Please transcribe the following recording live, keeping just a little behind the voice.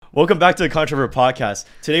Welcome back to the Controversial Podcast.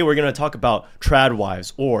 Today we're going to talk about trad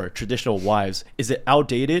wives or traditional wives. Is it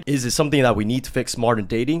outdated? Is it something that we need to fix modern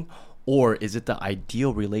dating? Or is it the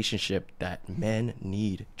ideal relationship that men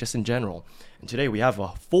need just in general? And today we have a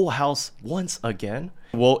full house once again.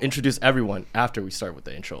 We'll introduce everyone after we start with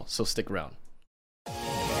the intro, so stick around.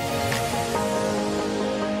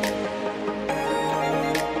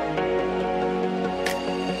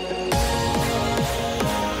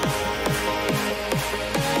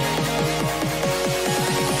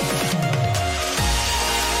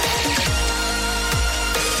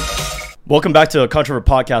 Welcome back to a Controversial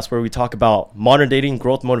Podcast where we talk about modern dating,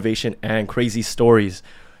 growth motivation, and crazy stories.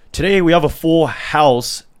 Today we have a full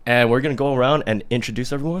house and we're going to go around and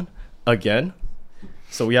introduce everyone again.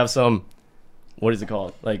 So we have some, what is it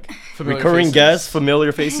called? Like Familiar recurring faces. guests,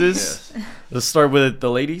 familiar faces. Yes. Let's start with the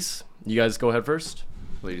ladies. You guys go ahead first.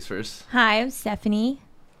 Ladies first. Hi, I'm Stephanie.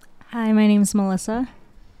 Hi, my name's Melissa.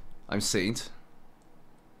 I'm Saint.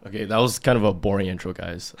 Okay, that was kind of a boring intro,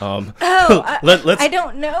 guys. Oh, let's. I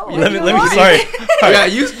don't know. Let me. Sorry. Yeah,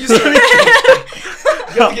 you started.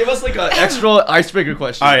 You have to give us like an extra icebreaker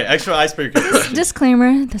question. All right, extra icebreaker question.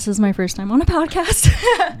 Disclaimer, this is my first time on a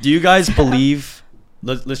podcast. Do you guys believe?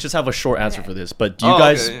 Let's just have a short answer for this. But do you Oh,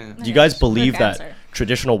 guys okay, yeah. do you guys Quick believe that answer.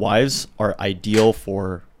 traditional wives are ideal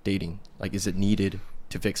for dating? Like, is it needed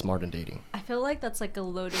to fix modern dating? I feel like that's like a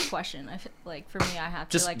loaded question. Like for me, I have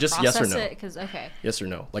Just- to like just yes or process no. it because Yes or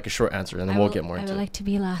no? Like a short answer, and then I we'll will- get more I into would it. like to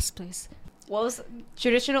be last, please. What was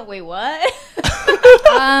traditional? Wait, what?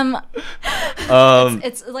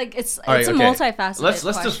 It's like it's All right, a okay. multifaceted. Let's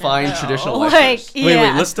question, define though. traditional wife Like, first. Wait,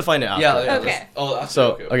 yeah. let's define it after. Yeah. Okay.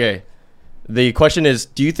 So okay. The question is,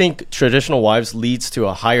 do you think traditional wives leads to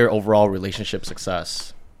a higher overall relationship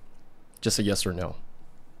success? Just a yes or no.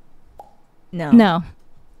 No. No.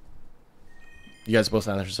 You guys both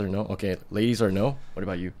answer no? Okay. Ladies are no? What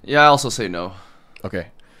about you? Yeah, I also say no. Okay.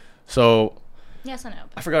 So Yes and no.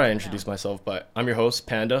 I forgot I introduced myself, but I'm your host,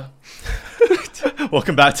 Panda.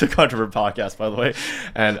 Welcome back to Controversial Podcast, by the way.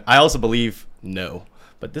 And I also believe no.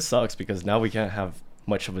 But this sucks because now we can't have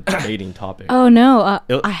much of a debating topic. Oh no,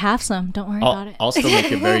 It'll- I have some. Don't worry about it. I'll still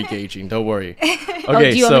make it very engaging. Don't worry. Okay, Oh, do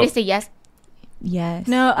you so want me to say yes? Yes.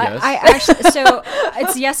 No, Yes. I actually so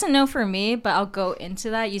it's yes and no for me, but I'll go into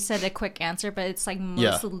that. You said a quick answer, but it's like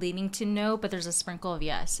mostly leaning to no, but there's a sprinkle of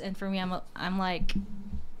yes. And for me, I'm like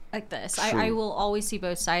this. I True. will always see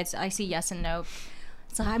both sides. I see yes and no.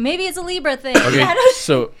 So maybe it's a Libra thing. Okay, I don't-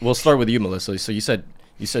 so we'll start with you, Melissa. So you said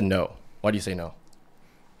no. Why do you say no?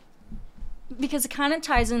 because it kind of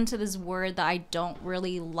ties into this word that I don't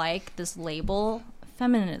really like, this label,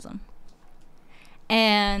 feminism.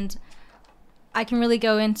 And I can really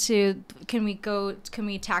go into,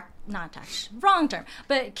 wrong term,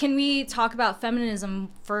 but can we talk about feminism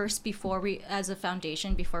first as a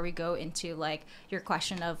foundation before we go into like your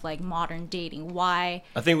question of like modern dating? Why?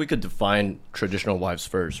 I think we could define traditional wives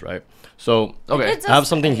first, right? So Okay. It I have does-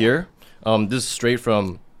 something here. This is straight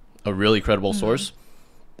from a really credible source.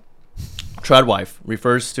 Trad wife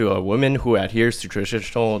refers to a woman who adheres to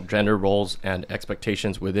traditional gender roles and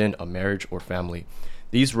expectations within a marriage or family.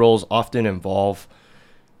 These roles often involve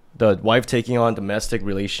the wife taking on domestic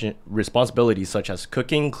responsibilities such as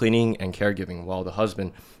cooking, cleaning, and caregiving, while the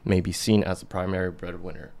husband may be seen as the primary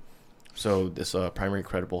breadwinner. So this primary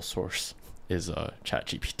credible source is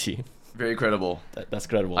ChatGPT. Very credible. That's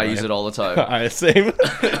credible. I right? use it all the time. I same.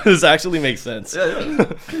 This actually makes sense.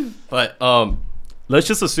 Yeah. But let's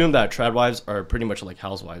just assume that trad wives are pretty much like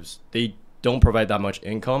housewives. They don't provide that much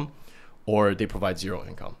income, or they provide zero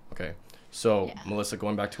income. Okay. So Yeah. Melissa,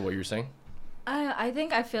 going back to what you're saying.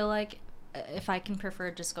 I feel like if I can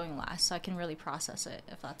prefer just going last, so I can really process it,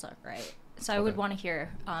 if that's all right. So I would Okay. want to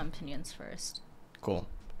hear opinions first. Cool.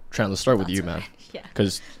 Trent, let's start with That's you, all man. right. Yeah.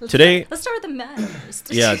 Because today, Let's start with the men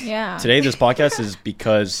first. yeah, Yeah. today this podcast is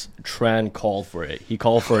because Trent called for it. He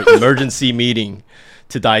called for an emergency meeting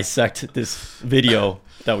to dissect this video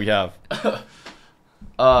that we have.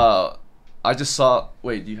 I just saw.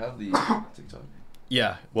 Wait, do you have the TikTok?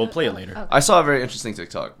 Yeah, we'll play it later. okay. I saw a very interesting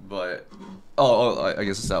TikTok, but I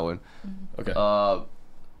guess it's that one. Okay.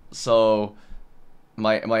 So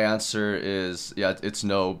my answer is it's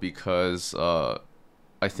no, because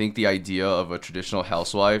I think the idea of a traditional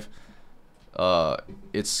housewife,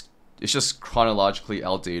 it's just chronologically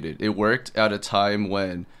outdated. It worked at a time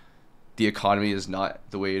when the economy is not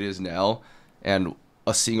the way it is now, and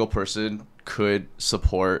a single person could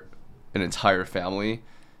support an entire family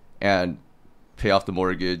and pay off the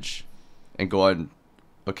mortgage and go on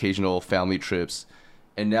occasional family trips.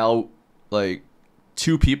 And now, like,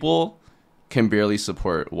 2 people can barely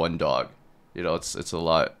support 1 dog. You know, it's a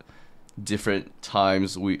lot different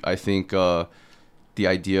times, I think the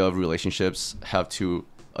idea of relationships have to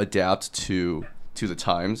adapt to the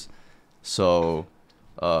times. So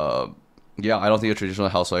yeah, I don't think a traditional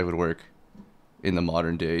housewife would work in the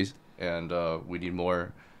modern days, and we need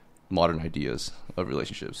more modern ideas of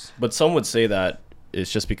relationships. But some would say that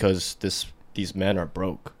it's just because these men are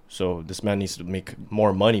broke. So this man needs to make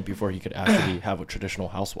more money before he could actually have a traditional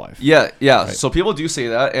housewife. Yeah. Right. So people do say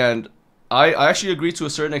that, and I actually agree to a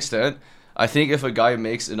certain extent. I think if a guy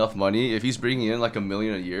makes enough money, if he's bringing in like $1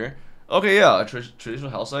 million a year, okay, yeah, a traditional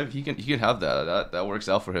housewife, he can have that. That works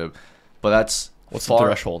out for him. But that's what's the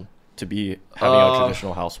threshold to be having a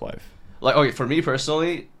traditional housewife? Like, okay, for me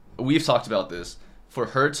personally, we've talked about this. For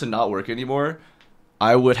her to not work anymore,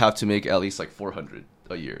 I would have to make at least like $400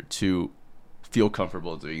 a year to feel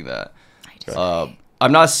comfortable doing that.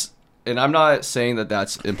 I'm not saying that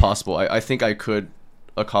that's impossible. I think I could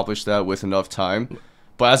accomplish that with enough time,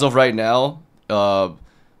 but as of right now,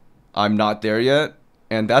 I'm not there yet,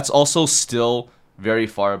 and that's also still very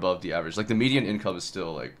far above the average. Like the median income is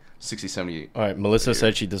still like 60, 70. All right, Melissa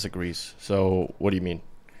said she disagrees. So what do you mean?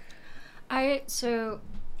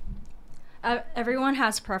 Everyone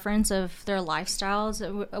has preference of their lifestyles,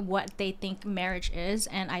 of what they think marriage is,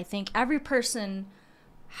 and I think every person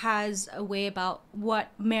has a way about what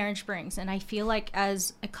marriage brings. And I feel like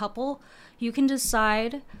as a couple, you can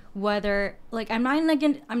decide whether, like, I'm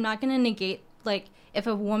not gonna negate, like, if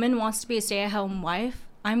a woman wants to be a stay-at-home wife,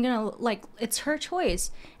 I'm gonna, like, it's her choice,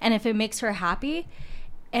 and if it makes her happy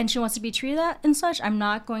and she wants to be treated that and such, I'm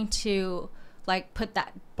not going to like put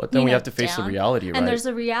that. But then we have to face the reality, right? And there's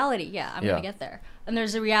a reality. Yeah, I'm gonna get there. And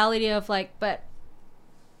there's a reality of like, but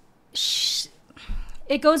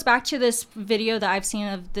it goes back to this video that I've seen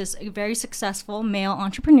of this very successful male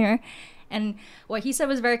entrepreneur, and what he said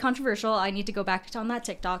was very controversial. I need to go back on that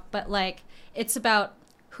TikTok, but like, it's about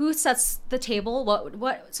who sets the table.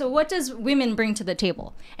 What does women bring to the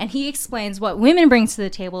table? And he explains what women bring to the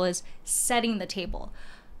table is setting the table.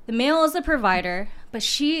 The male is the provider, but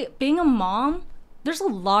she, being a mom, there's a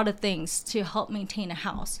lot of things to help maintain a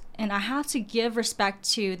house. And I have to give respect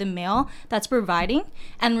to the male that's providing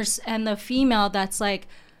and the female that's like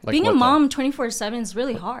being a mom 24/7 is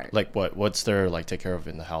really hard. Like what? What's there like take care of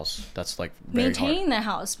in the house? That's like very maintaining hard. the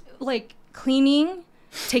house, like cleaning,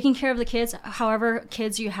 taking care of the kids, however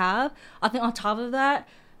kids you have. I think on top of that,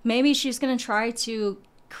 maybe she's going to try to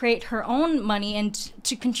create her own money and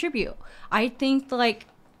to contribute. I think like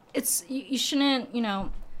it's you shouldn't,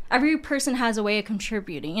 every person has a way of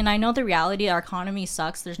contributing. And I know the reality, our economy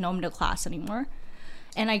sucks. There's no middle class anymore.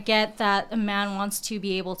 And I get that a man wants to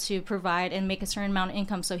be able to provide and make a certain amount of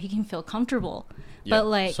income so he can feel comfortable. Yeah. But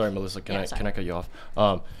like, sorry, Melissa, can I cut you off?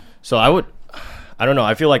 So I don't know.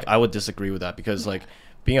 I feel like I would disagree with that because like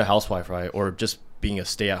being a housewife, right? Or just being a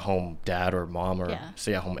stay-at-home dad or mom or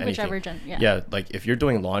stay-at-home anything. Whichever yeah, like if you're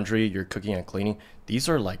doing laundry, you're cooking and cleaning, these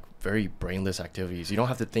are like very brainless activities. You don't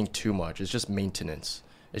have to think too much. It's just maintenance.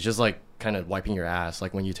 It's just like kind of wiping your ass,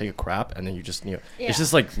 like when you take a crap and then you just, it's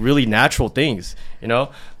just like really natural things,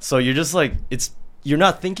 So you're just like, you're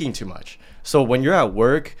not thinking too much. So when you're at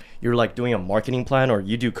work, you're like doing a marketing plan or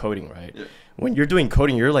you do coding, right? Yeah. When you're doing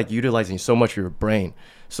coding, you're like utilizing so much of your brain.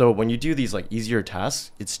 So when you do these like easier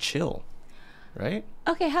tasks, it's chill, right?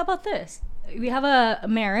 Okay, how about this? We have a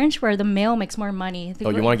marriage where the male makes more money.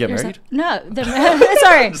 You want to get married? No, the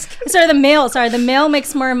male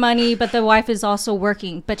makes more money, but the wife is also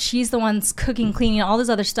working. But she's the one's cooking, cleaning, all this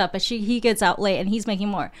other stuff. But he gets out late and he's making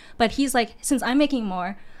more. But he's like, since I'm making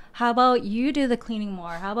more, how about you do the cleaning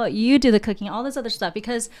more? How about you do the cooking? All this other stuff.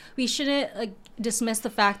 Because we shouldn't dismiss the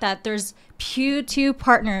fact that there's two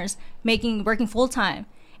partners working full time,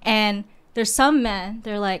 and there's some men,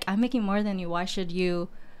 they're like, I'm making more than you. Why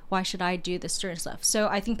should I do this certain stuff? So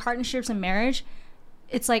I think partnerships and marriage,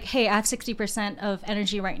 it's like, hey, I have 60% of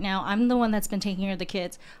energy right now. I'm the one that's been taking care of the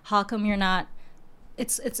kids. How come you're not?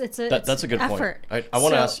 That's a good effort. Point. I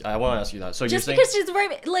want to ask you that. So just you're because it's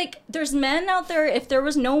right, like there's men out there. If there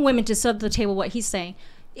was no women to set up the table, what he's saying,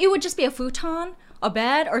 it would just be a futon, a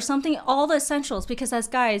bed, or something. All the essentials, because as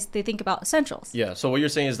guys, they think about essentials. Yeah. So what you're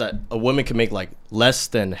saying is that a woman can make like less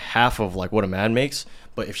than half of like what a man makes.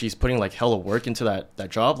 But if she's putting like hella work into that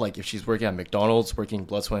job, like if she's working at McDonald's, working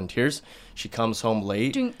blood, sweat, and tears, she comes home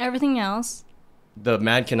late. Doing everything else. The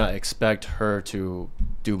man cannot expect her to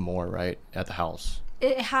do more, right, at the house.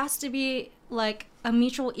 It has to be like a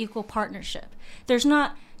mutual equal partnership. There's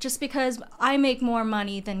not, just because I make more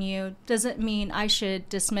money than you doesn't mean I should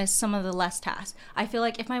dismiss some of the less tasks. I feel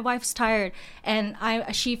like if my wife's tired and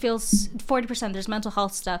she feels 40%, there's mental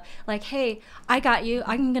health stuff, like, hey, I got you,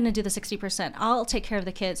 I'm going to do the 60%. I'll take care of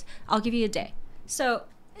the kids. I'll give you a day. So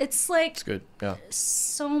it's like It's good. Yeah.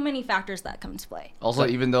 so many factors that come into play. Also,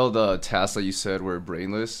 even though the tasks that you said were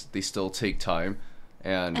brainless, they still take time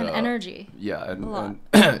and energy. Yeah, A lot.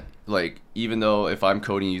 and like even though if I'm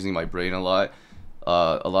coding using my brain a lot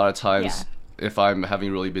of times Yeah. if I'm having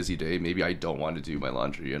a really busy day, maybe I don't want to do my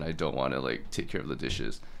laundry and I don't want to like take care of the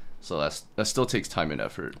dishes. So that still takes time and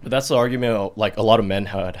effort. But that's the argument like a lot of men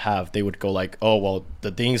have. They would go like, oh, well,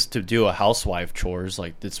 the things to do a housewife chores,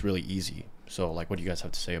 like it's really easy. So like, what do you guys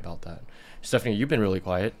have to say about that? Stephanie, you've been really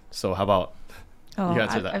quiet. So how about Oh, you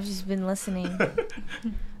answer that? I've just been listening.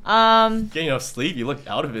 Getting enough sleep? You look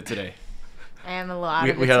out of it today. I am a little out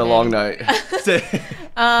of it We had a today. long night.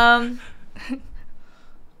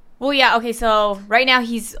 Well, yeah. Okay, so right now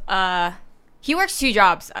he works 2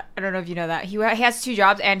 jobs. I don't know if you know that. He has 2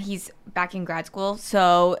 jobs and he's back in grad school.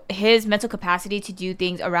 So his mental capacity to do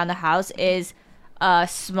things around the house is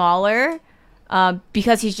smaller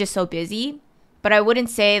because he's just so busy. But I wouldn't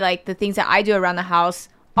say like the things that I do around the house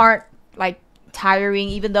aren't like tiring,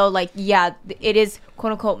 even though like, yeah, it is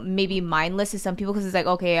quote unquote maybe mindless to some people because it's like,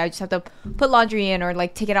 okay, I just have to put laundry in or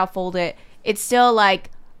like take it out, fold it. It's still like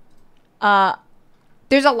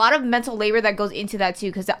there's a lot of mental labor that goes into that too,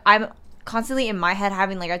 because I'm constantly in my head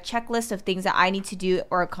having like a checklist of things that I need to do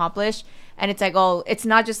or accomplish, and it's like, oh, it's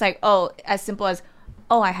not just like, oh, as simple as,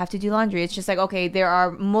 oh, I have to do laundry. It's just like, okay, there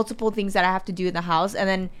are multiple things that I have to do in the house, and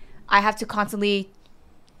then I have to constantly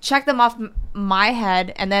check them off my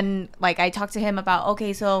head, and then like I talk to him about,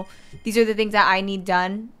 okay, so these are the things that I need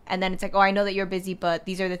done, and then it's like, oh, I know that you're busy, but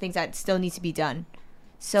these are the things that still need to be done.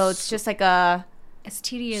 So it's just like It's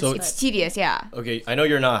tedious. So- it's tedious, yeah. Okay, I know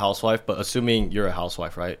you're not a housewife, but assuming you're a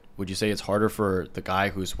housewife, right? Would you say it's harder for the guy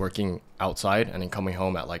who's working outside and then coming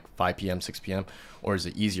home at like 5 p.m., 6 p.m.? Or is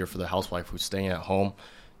it easier for the housewife who's staying at home,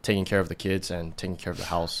 taking care of the kids and taking care of the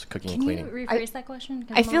house, cooking and Can cleaning? you rephrase that question?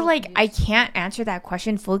 'Cause I I'm a feel little like I confused. can't answer that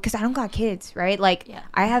question fully because I don't got kids, right? Like, Yeah.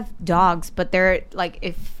 I have dogs, but they're like,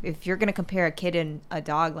 if you're gonna compare a kid and a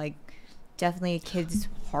dog, like, definitely a kid's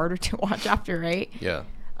harder to watch after, right? Yeah.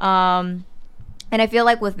 And I feel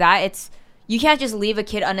like with that, it's, you can't just leave a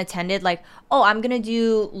kid unattended. Like, oh, I'm gonna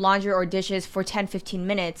do laundry or dishes for 10, 15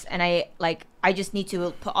 minutes, and I just need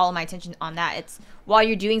to put all of my attention on that. It's while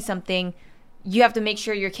you're doing something, you have to make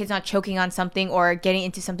sure your kid's not choking on something or getting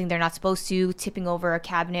into something they're not supposed to, tipping over a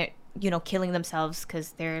cabinet, killing themselves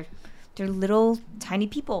because they're little tiny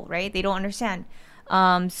people, right? They don't understand.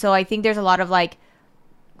 So I think there's a lot of like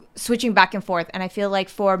switching back and forth, and I feel like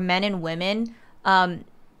for men and women,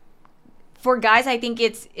 for guys, I think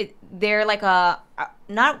they're like a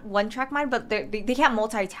not one track mind, but they can't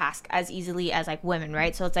multitask as easily as like women,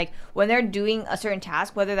 right? So it's like when they're doing a certain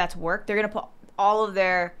task, whether that's work, they're gonna put all of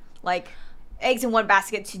their like eggs in one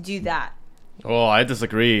basket to do that. Oh, I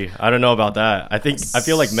disagree. I don't know about that. I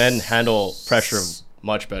feel like men handle pressure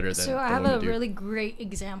much better than So I have women a do. really great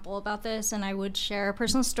example about this, and I would share a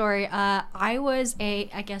personal story. I was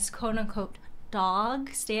I guess, quote unquote, dog,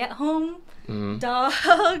 stay at home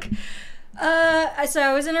dog. So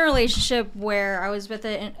I was in a relationship where I was with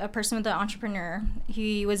a person with an entrepreneur.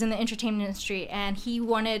 He was in the entertainment industry, and he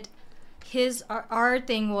wanted our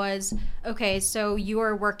thing was, okay, so you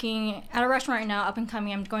are working at a restaurant right now, up and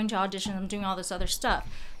coming. I'm going to audition. I'm doing all this other stuff.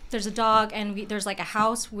 There's a dog, and there's like a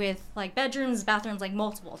house with like bedrooms, bathrooms, like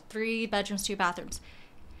multiple, 3 bedrooms, 2 bathrooms.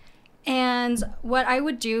 And what I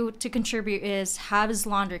would do to contribute is have his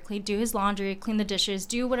laundry, do his laundry, clean the dishes,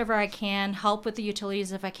 do whatever I can, help with the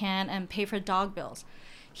utilities if I can, and pay for dog bills.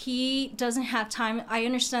 He doesn't have time. I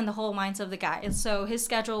understand the whole mindset of the guy. And so his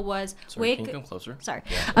schedule was Sorry, can you come closer? Sorry.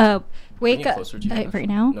 Yeah. Wake Bring it up closer to you. right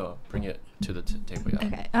now. No, bring it to the table. Yeah.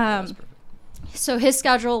 Okay. That's perfect. So his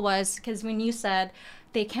schedule was, because when you said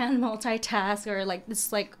they can multitask or like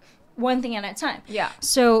this, like one thing at a time. Yeah.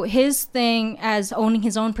 So his thing as owning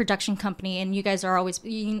his own production company, and you guys are always,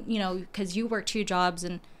 because you work 2 jobs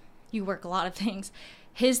and you work a lot of things.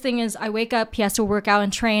 His thing is, I wake up, he has to work out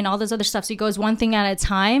and train, all this other stuff. So he goes one thing at a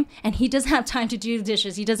time, and he doesn't have time to do the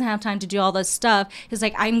dishes. He doesn't have time to do all this stuff. He's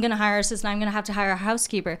like, I'm going to hire an assistant. I'm going to have to hire a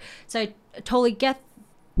housekeeper. So I totally get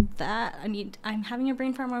that. I'm having a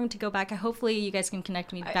brain fart moment to go back. Hopefully you guys can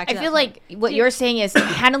connect me back to I that feel point. like what you're saying is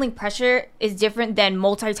handling pressure is different than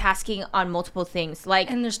multitasking on multiple things. Like,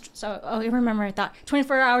 And I remember I thought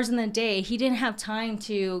 24 hours in the day, he didn't have time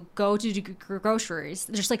to go to do groceries.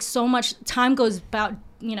 There's like so much time goes about,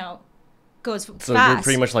 goes fast. So you're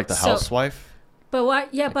pretty much like the So- housewife? But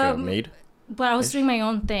what, yeah, Like but a maid? I was doing my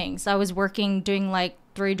own things. I was working, doing like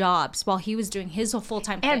 3 jobs while he was doing his whole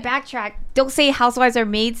full-time and thing. backtrack. Don't say housewives are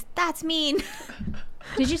maids. That's mean.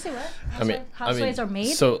 Did you say what? Housewives are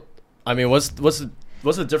made? So, I mean, what's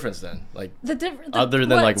the difference then? Like, The difference, Other than,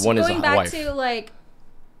 like, one is a going back wife. to like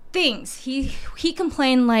things. He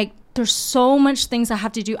complained like, there's so much things I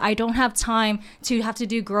have to do. I don't have time to have to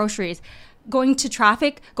do groceries. Going to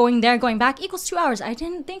traffic, going there, going back equals 2 hours. I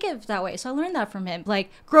didn't think of it that way. So I learned that from him. Like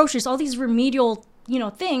groceries, all these remedial,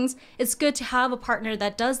 things. It's good to have a partner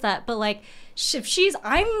that does that. But like, if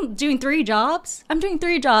I'm doing 3 jobs. I'm doing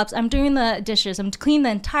 3 jobs. I'm doing the dishes. I'm cleaning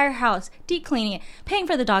the entire house, deep cleaning it, paying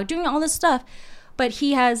for the dog, doing all this stuff. But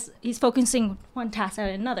he's focusing one task at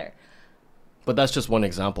another. But that's just one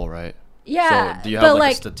example, right? Yeah. So do you have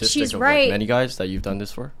like a statistic she's of right. like many guys that you've done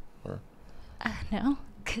this for? Or? No,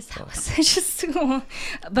 because that was just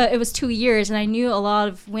but it was 2 years, and I knew a lot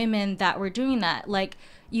of women that were doing that. Like,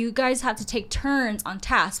 you guys have to take turns on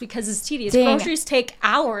tasks because it's tedious. Dang. Groceries take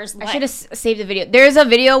hours. I should have saved the video. There's a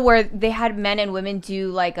video where they had men and women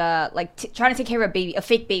do like trying to take care of a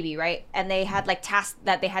fake baby, right? And they had like tasks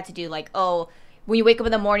that they had to do, like, oh, when you wake up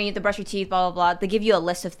in the morning, you have to brush your teeth, blah, blah, blah. They give you a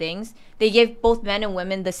list of things. They gave both men and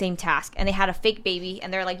women the same task. And they had a fake baby.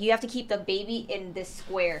 And they're like, you have to keep the baby in this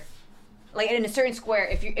square. Like, in a certain square.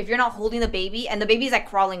 If you're not holding the baby, and the baby's, like,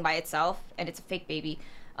 crawling by itself, and it's a fake baby,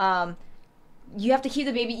 you have to keep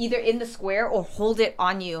the baby either in the square or hold it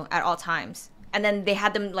on you at all times. And then they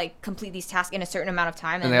had them, like, complete these tasks in a certain amount of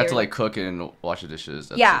time. And they have to, like, cook and wash the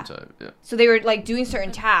dishes at the same time. Yeah. So they were, like, doing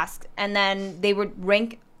certain tasks. And then they would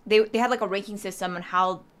rank... They had like a ranking system on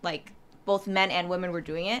how like both men and women were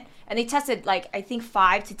doing it, and they tested like I think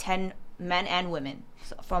 5 to 10 men and women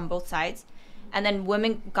from both sides, and then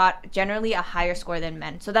women got generally a higher score than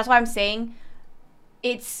men. So that's why I'm saying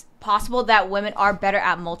it's possible that women are better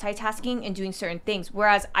at multitasking and doing certain things,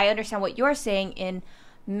 whereas I understand what you're saying in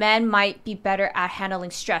men might be better at handling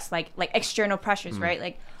stress, like external pressures, right?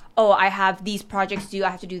 Like, oh, I have these projects due, I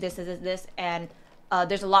have to do this, and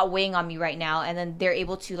there's a lot weighing on me right now, and then they're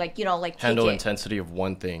able to handle intensity of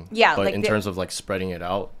one thing. Yeah, but in terms of like spreading it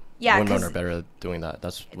out, women are better at doing that.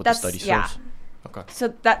 That's what the study shows. Okay.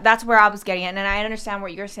 So that's where I was getting at, and I understand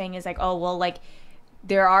what you're saying is like, oh well, like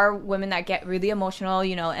there are women that get really emotional,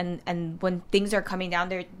 and when things are coming down,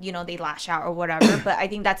 they lash out or whatever. But I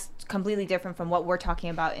think that's completely different from what we're talking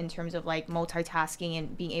about in terms of like multitasking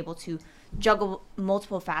and being able to juggle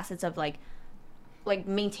multiple facets of like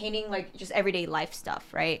maintaining like just everyday life stuff,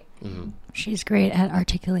 right? Mm-hmm. She's great at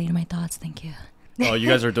articulating my thoughts. Thank you. Oh, you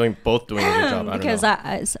guys are both doing a good job. I because don't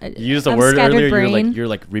know. You used the word earlier. You're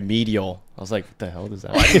like remedial. I was like, what the hell does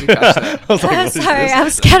that? I didn't catch that. I was like, I'm what is sorry, this? I'm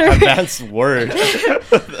scatterbrained. Advanced word.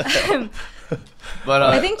 But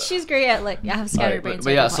I think she's great at like I have scatterbrained.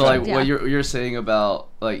 But yeah, so like what you're saying about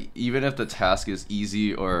like even if the task is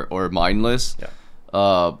easy or mindless,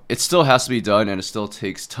 it still has to be done, and it still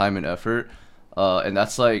takes time and effort. And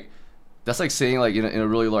that's like saying like in a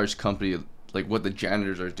really large company, like what the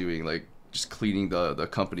janitors are doing, like just cleaning the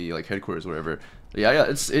company like headquarters or whatever.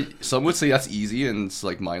 Yeah, some would say that's easy and it's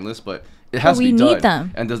like mindless, but it has to be done. We need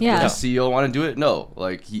them. And does the CEO want to do it? No,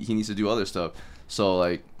 like he needs to do other stuff. So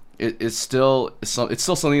like it's still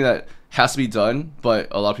something that has to be done, but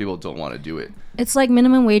a lot of people don't want to do it. It's like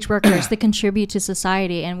minimum wage workers. They contribute to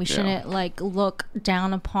society, and we shouldn't like look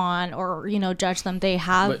down upon or judge them. They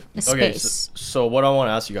have a space. Okay, so what I want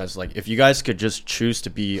to ask you guys, like, if you guys could just choose to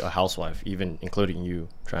be a housewife, even including you,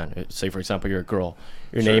 Tran. Say for example, you're a girl.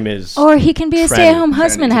 Your name is. Or he can be a stay-at-home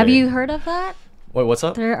husband. Have you heard of that? Wait, what's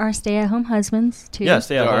up? There are stay-at-home husbands too. Yeah,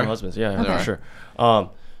 stay-at-home husbands. Yeah, okay. for sure.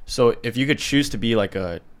 So if you could choose to be like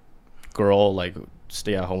a girl, like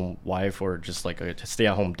stay-at-home wife, or just like a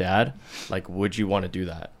stay-at-home dad, like would you want to do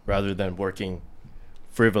that rather than working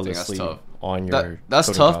frivolously on your that's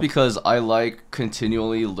tough job? Because I like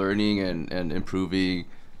continually learning and improving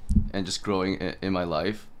and just growing in my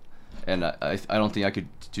life, and I don't think I could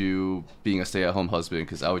do being a stay-at-home husband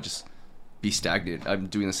because I would just be stagnant. I'm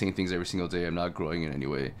doing the same things every single day. I'm not growing in any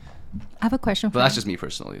way. I have a question but that's just me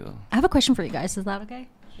personally though. I have a question for you guys. Is that okay?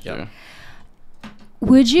 Yeah. Sure.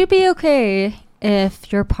 Would you be okay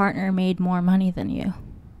if your partner made more money than you,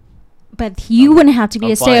 but you wouldn't have to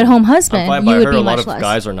be a stay-at-home husband? You would be much less. A lot of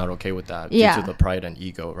guys are not okay with that due to the pride and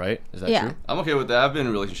ego, right? Is that true? I'm okay with that. I've been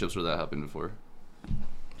in relationships where that happened before.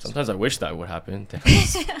 Sometimes I wish that would happen.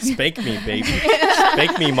 Spank me, baby.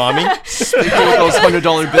 Spank me, mommy. Spank me with those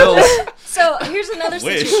 $100 bills. So here's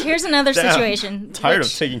another situation. Tired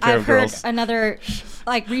of taking care of girls. I've heard another,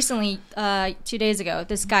 like recently, 2 days ago,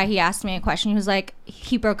 this guy, he asked me a question. He was like,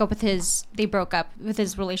 they broke up with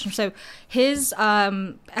his relationship. So his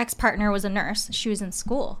ex-partner was a nurse. She was in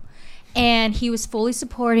school. And he was fully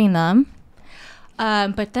supporting them.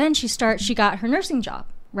 But then she got her nursing job,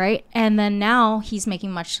 right? And then now he's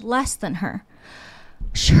making much less than her.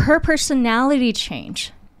 Her personality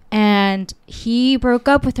changed. And he broke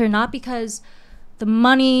up with her not because the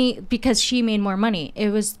money because she made more money. It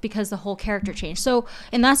was because the whole character changed. So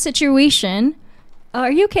in that situation,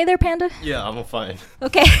 are you okay there, Panda? Yeah, I'm a fine.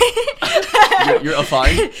 Okay. You're a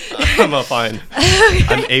fine. I'm a fine.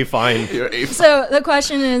 I'm a fine. You're a fine. So the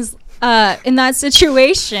question is, in that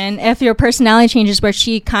situation, if your personality changes, where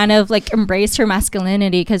she kind of like embraced her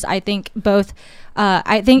masculinity, because I think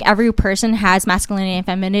I think every person has masculinity and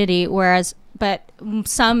femininity, but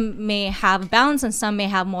some may have balance and some may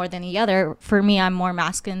have more than the other. For me, I'm more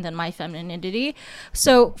masculine than my femininity.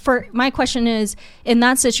 So for my question is, in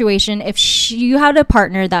that situation, if you had a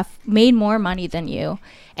partner that made more money than you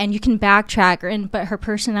and you can backtrack but her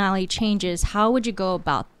personality changes, how would you go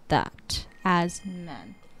about that as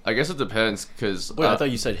men? I guess it depends because Wait, I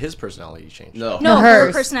thought you said his personality changed. no. No, hers.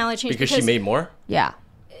 her personality changed Because she made more? Yeah.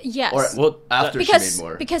 Yes. Or Well, after because she made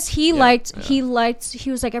more. because he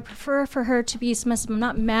was like, I prefer for her to be submissive. I'm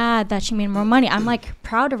not mad that she made more money. I'm like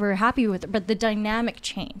proud of her, happy with her, but the dynamic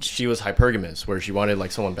changed. she was hypergamous, where she wanted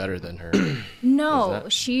like someone better than her. No,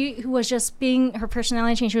 that- she was just her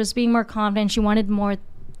personality changed. She was being more confident. She wanted more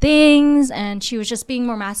things, and she was just being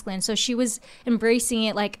more masculine. So she was embracing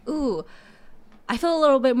it like, ooh, I feel a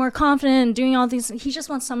little bit more confident in doing all these. He just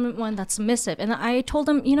wants someone that's submissive. And I told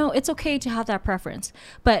him, it's okay to have that preference,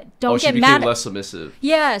 but don't she get became mad. less submissive.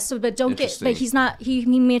 Yeah, so but don't get. But Interesting. he's not. He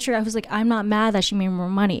made sure I was like, I'm not mad that she made more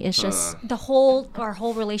money. It's just our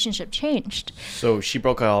whole relationship changed. So she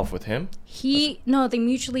broke it off with him? They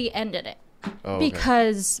mutually ended it. Oh,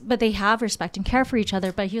 okay. But they have respect and care for each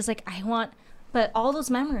other. But he was like, but all those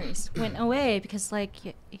memories went away because like,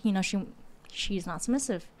 she's not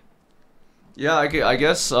submissive. Yeah, I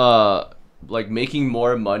guess like making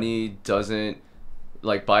more money doesn't,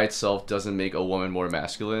 like by itself doesn't make a woman more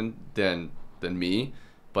masculine than me,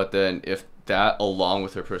 but then if that along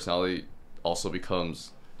with her personality also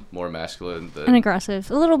becomes more masculine, then And aggressive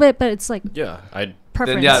a little bit, but it's like Yeah,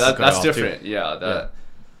 preference. then yeah, Cut that's off, different. too. Yeah, that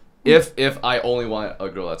if I only want a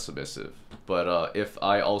girl that's submissive, but if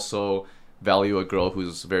I also value a girl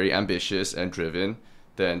who's very ambitious and driven,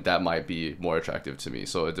 then that might be more attractive to me.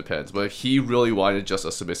 So it depends. But if he really wanted just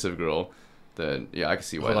a submissive girl, then yeah, I can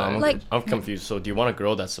see why Hold on, not. Like- I'm confused. So do you want a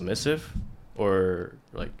girl that's submissive, or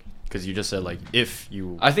like, because you just said like if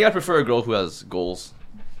you I think I prefer a girl who has goals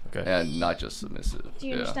okay. and not just submissive. Do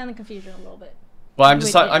you Yeah. understand the confusion a little bit? Well, I'm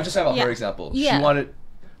just Wait, I'm just talking about yeah. her example. Yeah. She wanted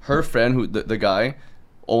her friend who the guy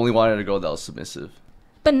only wanted a girl that was submissive.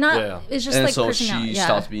 But not. Yeah. It's just And like so personality. she Yeah.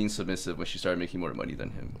 stopped being submissive when she started making more money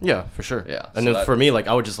than him. Yeah, for sure. Yeah, And so then that- for me, like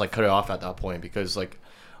I would just like cut it off at that point, because like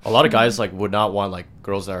a lot of guys like would not want like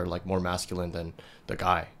girls that are like more masculine than the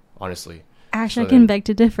guy. Honestly. Actually, So I can then- beg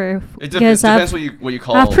to differ. It because depends what you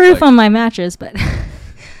call. I have proof like, on my matches, but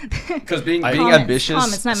Because being Comments, ambitious,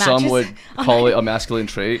 comments, not some matches. would call it a masculine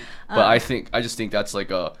trait, but I just think that's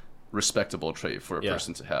like a respectable trait for a Yeah.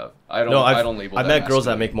 person to have. I don't label. I've that met girls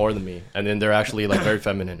that masculine. make more than me, and then they're actually like very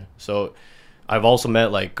feminine. So I've also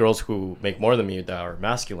met like girls who make more than me that are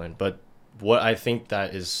masculine. But what I think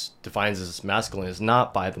that is defines as masculine is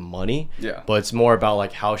not by the money, Yeah. but it's more about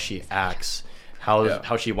like how she acts, Yeah.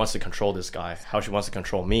 how she wants to control this guy, how she wants to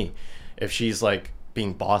control me. If she's like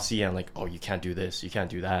being bossy and like, oh, you can't do this, you can't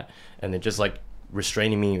do that, and then just like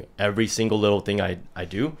restraining me every single little thing I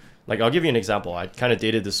do. Like, I'll give you an example. I kind of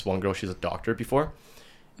dated this one girl. She's a doctor before,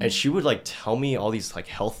 and she would like tell me all these like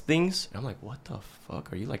health things. And I'm like, what the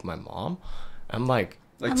fuck? Are you like my mom? I'm like,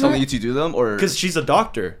 telling you to do them, or because she's a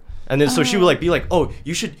doctor. And then so she would like be like, oh,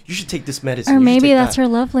 you should take this medicine. or You should maybe take that's that. her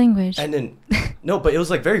love language. And then no, but it was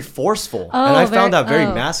like very forceful, Oh, and I found that very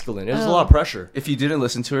oh. masculine. It was a Oh. lot of pressure. if you didn't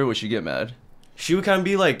listen to her, would she get mad? She would kind of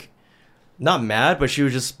be like, not mad, but she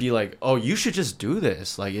would just be like, oh, you should just do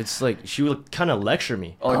this. Like, it's like she would kind of lecture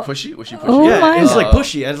me. Oh, like pushy? Was she pushy? Oh Yeah, my- it's like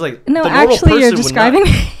pushy, and it's like no, the normal actually, you're person would not-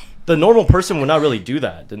 describing. the normal person would not really do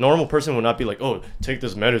that. The normal person would not be like, oh, take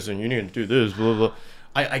this medicine, you need to do this, blah, blah, blah.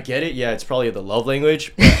 I get it. Yeah, it's probably the love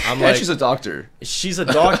language. But I'm And like, she's a doctor. she's a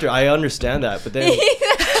doctor. I understand that. But then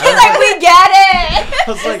Like, we get it. I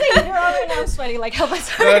was like, I'm sweating. Like, help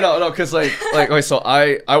us. No, because like okay, so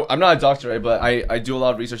I'm not a doctor, right? But I do a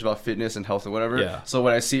lot of research about fitness and health and whatever. Yeah. So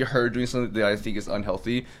when I see her doing something that I think is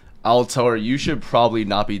unhealthy, I'll tell her you should probably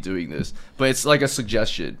not be doing this. But it's like a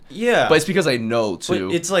suggestion. yeah. But it's because I know But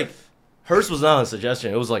too. it's like, hers was not a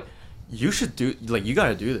suggestion. It was like, you should do, like, you got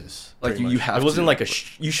to do this. Like, pretty you much. have It wasn't to.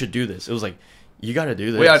 like you should do this. It was like, you got to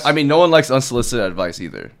do this. Wait, I mean, no one likes unsolicited advice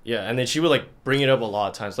either. Yeah, and then she would like bring it up a lot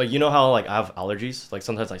of times. Like, you know how like I have allergies? Like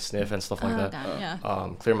sometimes I sniff and stuff like that. God, yeah.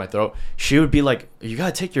 Clear my throat. She would be like, you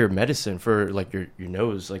gotta take your medicine for like your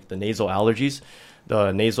nose, like the nasal allergies,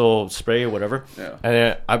 the nasal spray or whatever. Yeah. And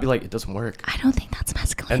then I'd be like, it doesn't work. I don't think that's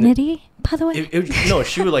masculinity, by the way. No,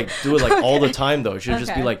 she would like do it like all the time though. She would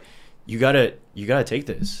just be Okay. like, you gotta take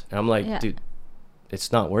this. And I'm like, Yeah. dude,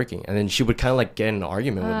 it's not working. And then she would kind of like get in an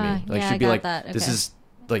argument with me. Like yeah, she'd I be got like, that. this Okay. is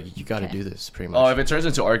like, you gotta Okay. do this pretty much. Oh, if it turns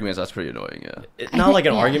into arguments, that's pretty annoying. Yeah. Not like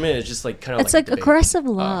an yeah. argument. It's just like kind of It's like debate. aggressive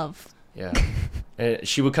love. Yeah. And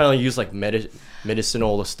she would kind of use like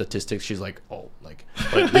medicinal statistics. She's like, oh, like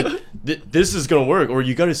this is gonna work, or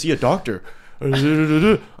you got to see a doctor.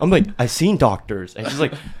 I'm like, I've seen doctors, and she's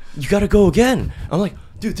like, you got to go again. I'm like,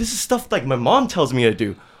 dude, this is stuff like my mom tells me to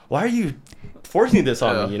do. Why are you forcing this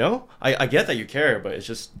on me? You know, I get that you care, but it's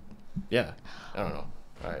just, yeah, I don't know.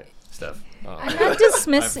 All right, Steph. I'm not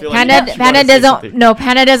dismissing. I feel like Panda you wanna say doesn't. something. No,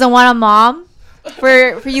 Panda doesn't want a mom.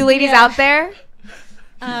 For you ladies Yeah. out there,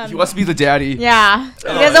 He wants to be the daddy. yeah, he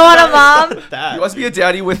Oh, doesn't want a mom. That. He wants to be a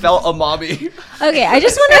daddy without a mommy. Okay, I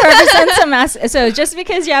just want to represent some so just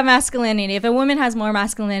because you have masculinity, if a woman has more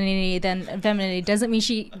masculinity than femininity, doesn't mean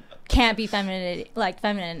she can't be feminine.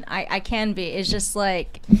 I can be. It's just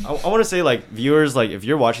like I want to say, like, viewers, like, if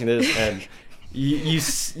you're watching this and you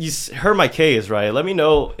heard my case, right? Let me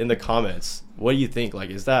know in the comments. What do you think? Like,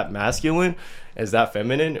 is that masculine? Is that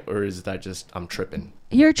feminine? Or is that just I'm tripping?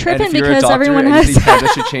 you're And tripping if you're a because doctor everyone and has. you think Panda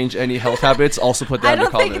should change any health habits, also put that I in the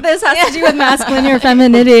don't think comments. this has to do with masculine or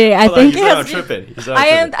femininity. I Hold on, think he's it not has. tripping. He's not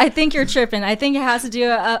tripping. I think you're tripping. I think it has to do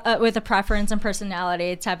with a preference and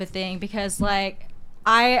personality type of thing because like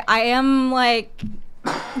I am like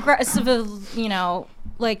aggressive, you know,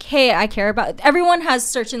 like hey, I care about. Everyone has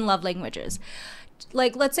certain love languages.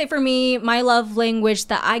 Like let's say for me, my love language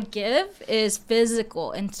that I give is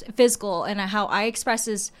physical, and how I express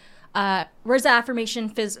is where's the affirmation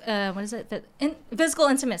what is it physical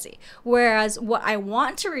intimacy, whereas what I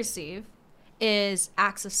want to receive is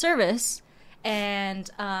acts of service and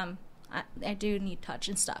I do need touch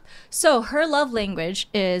and stuff. So her love language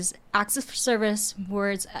is acts of service,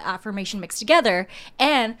 words, affirmation mixed together.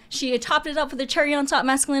 And she had topped it up with a cherry on top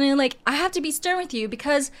masculinity. Like, I have to be stern with you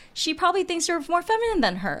because she probably thinks you're more feminine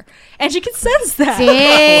than her. And she can sense that.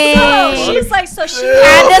 Dang. So she's like, so she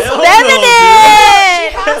Panda's Hell no,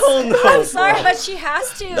 feminine. Hell no. I'm sorry, but she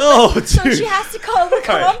has to. No, So dude. she has to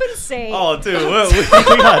overcompensate. Oh, dude,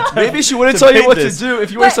 we got Maybe she wouldn't to tell you debate what this. to do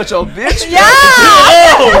if you were But- such a bitch. Yeah.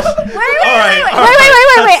 Oh. Wait, All right, all wait,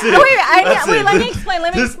 right. wait. That's it. Oh, wait, That's it. Let me explain.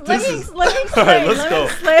 Let me This explain. is- Let me explain. All right, let's let go. me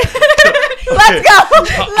explain.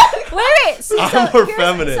 Let's go. Wait. See, I'm more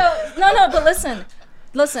feminine. So no, but listen.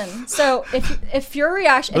 So if your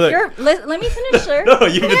reaction, Look. let me finish, sir. No,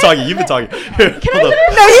 you've been talking. You've been talking. Here, Can hold I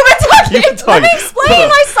up. finish? No, you've been talking. You've been talking. Let me explain Hold up.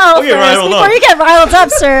 myself Okay, first right, hold before on. you get riled up,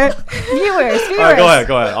 sir. Viewers. All right,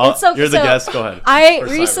 go ahead. It's okay, You're the so guest. Go ahead. I Or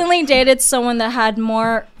recently dated someone that had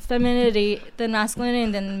more femininity than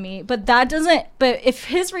masculinity than me, but if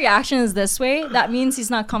his reaction is this way, that means he's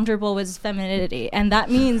not comfortable with his femininity, and that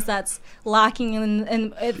means that's lacking in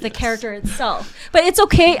the character itself. But it's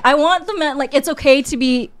okay. I want the man, like, it's okay to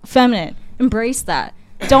be feminine. Embrace that.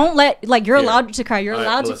 Don't let, like, you're Yeah. allowed to cry, you're All right,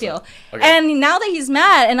 allowed to Melissa. feel. Okay. And now that he's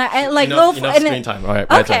mad, and I like enough and screen then- time. All right,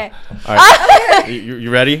 my Okay. turn. All right.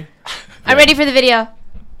 You ready? I'm ready for the video.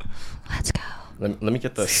 Let's go. Let me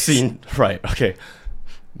get the scene right. Okay.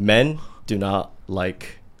 Men do not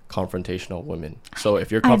like confrontational women. So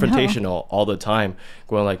if you're I know. confrontational all the time,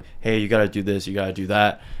 going like, "Hey, you gotta do this, you gotta do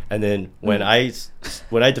that," and then when I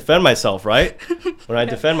defend myself, right? When I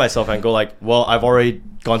defend myself and go like, "Well, I've already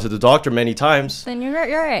gone to the doctor many times," Then you're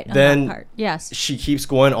right on Then- that part. Yes. she keeps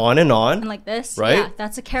going on and And on. like this, Right? Yeah,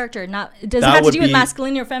 that's a character. Not it doesn't That have to would do with be-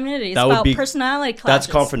 masculinity or femininity. It's that would about be- personality That's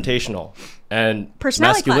clashes. confrontational, and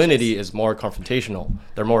Personality masculinity is more confrontational.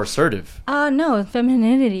 They're more assertive. No,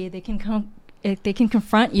 femininity. They can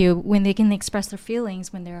confront you when they can express their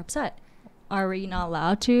feelings when they're upset. Are we not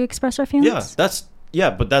allowed to express our feelings?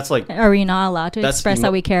 But that's like Are we not allowed to that's express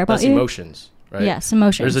that we care about that's you? emotions, right? Yes,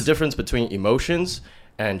 emotions. There's a difference between emotions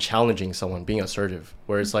and challenging someone, being assertive,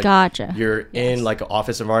 where it's like Gotcha. you're in like an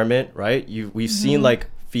office environment, right? We've seen like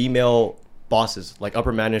female bosses, like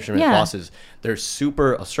upper management Yeah. bosses. They're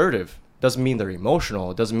super assertive. Doesn't mean they're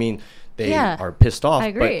emotional. It doesn't mean they Yeah. are pissed off. I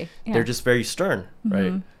agree. But Yeah. they're just very stern,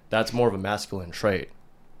 right? That's more of a masculine trait.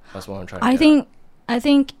 That's what I'm trying to I get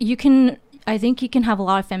think you can have a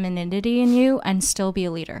lot of femininity in you and still be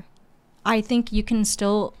a leader. I think you can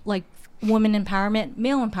still like woman empowerment,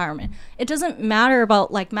 male empowerment. It doesn't matter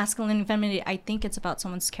about like masculinity and femininity. I think it's about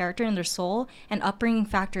someone's character and their soul, and upbringing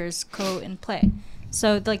factors go in play.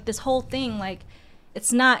 So like this whole thing, like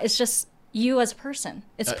it's just you as a person.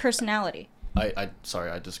 It's personality. Sorry,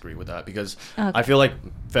 I disagree with that because I feel like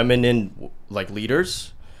feminine like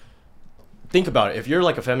leaders. Think about it. If you're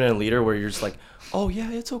like a feminine leader where you're just like, oh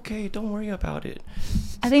yeah, it's okay, don't worry about it.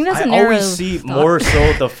 I think that's I always see more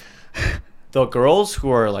so the girls who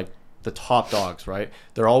are like the top dogs, right?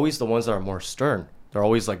 They're always the ones that are more stern. They're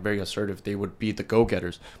always like very assertive. They would be the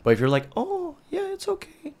go-getters. But if you're like, oh yeah, it's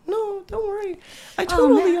okay, no, don't worry, I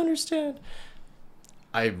totally understand.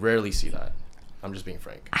 I rarely see that. I'm just being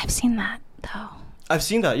frank. I've seen that though. I've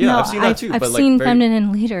seen that. Yeah, I've seen that too. I've but seen like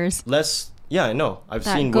feminine leaders. Less. Yeah, I know. I've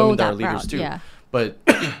that seen go women that are that leaders route, too. yeah. But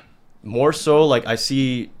more so, like I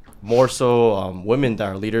see more so women that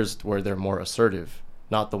are leaders where they're more assertive,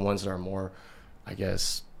 not the ones that are more, I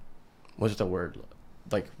guess, what's the word?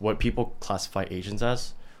 Like what people classify Asians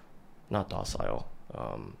as? Not docile.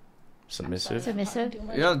 Submissive. Submissive.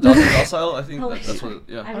 Yeah, docile. I think that's what.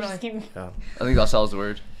 Yeah, I'm just kidding. Yeah. I think docile is the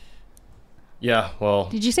word. Yeah. Well.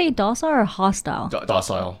 Did you say docile or hostile?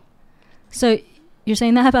 Docile. So you're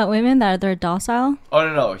saying that about women that they're docile?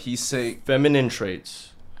 Oh no, he's saying feminine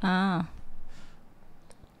traits. Ah.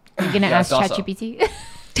 You're gonna ask docile. ChatGPT.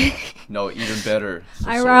 No, even better.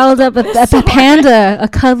 I riled up a panda, a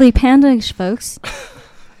cuddly panda, folks.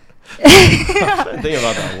 I'm trying to think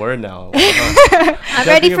about that word now. I'm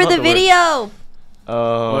ready for the video.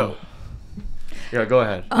 Yeah, go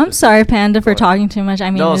ahead. I'm sorry, Panda, for talking too much. I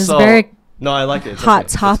mean, No, it's so- very No, I like it. It's hot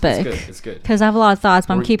okay. topic. It's good. Because I have a lot of thoughts,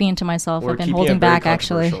 but I'm We're- keeping it to myself. We're I've been keeping holding it very back,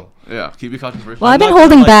 actually. controversial. Yeah, keep it controversial. Well, I've been not gonna,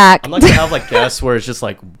 holding like- back. I'm not gonna have like guests where it's just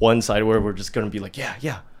like one side where we're just gonna be like,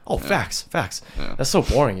 yeah. Oh, facts. Yeah. That's so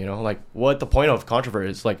boring, you know. Like, what the point of controversy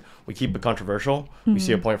is? Like, we keep it controversial. We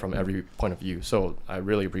see a point from every point of view. So I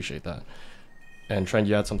really appreciate that. And Trent,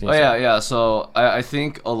 you had something. Oh to say? yeah. So I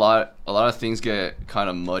think a lot of things get kind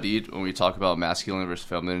of muddied when we talk about masculine versus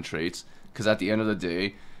feminine traits. Because at the end of the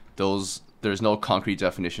day, there's no concrete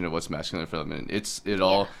definition of what's masculine or feminine. It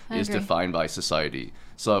all is agree. defined by society.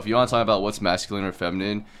 So if you want to talk about what's masculine or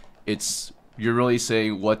feminine, you're really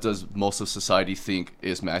saying what does most of society think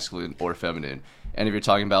is masculine or feminine. And if you're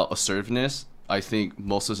talking about assertiveness, I think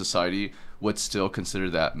most of society would still consider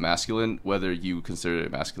that masculine, whether you consider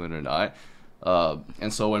it masculine or not.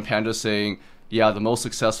 And so when Panda's saying, yeah, the most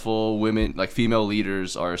successful women, like female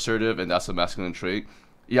leaders, are assertive, and that's a masculine trait.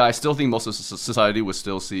 Yeah, I still think most of society would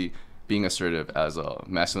still see being assertive as a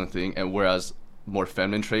masculine thing, and whereas more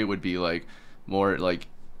feminine trait would be like more like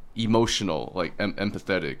emotional, like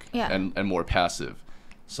empathetic, and more passive.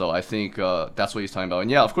 So I think that's what he's talking about.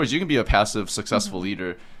 And yeah, of course, you can be a passive, successful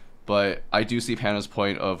leader, but I do see Panda's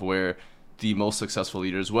point of where the most successful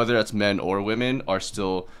leaders, whether it's men or women, are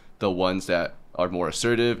still the ones that are more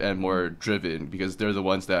assertive and more driven, because they're the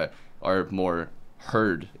ones that are more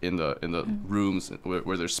heard in the rooms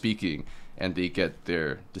where they're speaking, and they get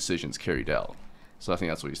their decisions carried out. So I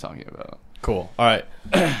think that's what he's talking about. Cool. All right.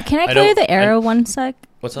 Can I clear the air one sec?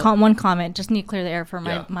 What's that? One comment. Just need to clear the air for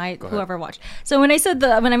Yeah, my go ahead. whoever watched. So when I said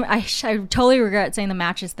I totally regret saying the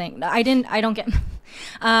matches thing. I don't get.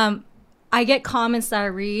 I get comments that I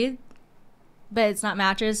read, but it's not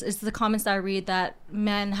matches. It's the comments that I read that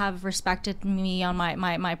men have respected me on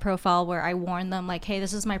my profile, where I warn them like, hey,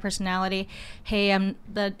 this is my personality. Hey, I'm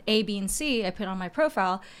the A, B, and C I put on my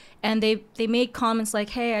profile. And they made comments like,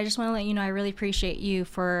 hey, I just want to let you know I really appreciate you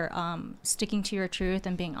for sticking to your truth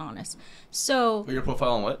and being honest. So Put your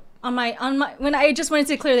profile on what? on my when I just wanted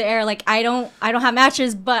to clear the air, like I don't have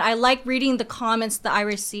matches, but I like reading the comments that I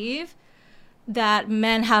receive that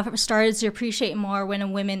men have started to appreciate more when a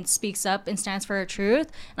woman speaks up and stands for her truth.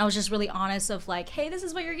 And I was just really honest of like, hey, this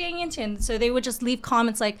is what you're getting into. And so they would just leave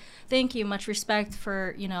comments like, thank you, much respect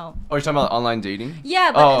for, you know. Oh, you're talking about online dating?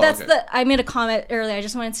 Yeah, but that's okay. I made a comment earlier. I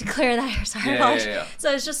just wanted to clear that. Sorry, Yeah.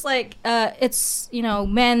 So it's just like, it's, you know,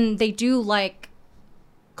 men, they do like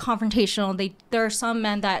confrontational. There are some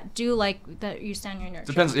men that do like that you stand in your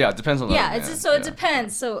Depends. Yeah, it depends on the yeah, man. it's just, so it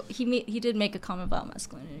depends. So he did make a comment about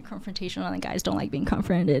masculinity, confrontational, and guys don't like being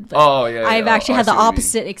confronted. But I've actually had the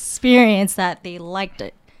opposite experience that they liked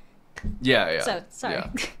it. Yeah. So, sorry.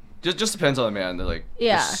 Yeah. Just depends on the man. They're like,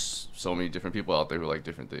 Yeah. there's so many different people out there who like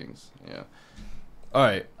different things. Yeah. All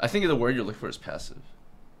right. I think the word you're looking for is passive.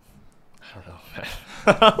 I don't know, man.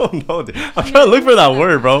 I don't know, dude. I'm trying to look for that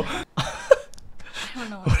word, bro. I don't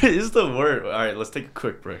know. What is the word? All right, let's take a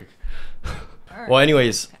quick break. Alright. Well,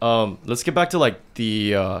 anyways, let's get back to like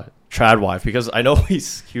the trad wife, because I know we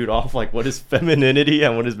skewed off like what is femininity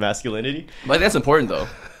and what is masculinity. But I think that's important though.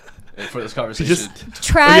 for this conversation.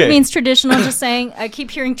 Trad Okay. means traditional. Just saying. I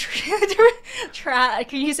keep hearing trad.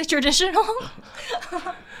 Can you say traditional?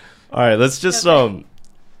 All right, let's just Okay.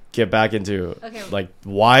 get back into Okay. like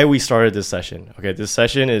why we started this session. Okay, this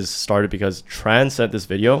session is started because Tran sent this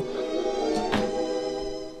video.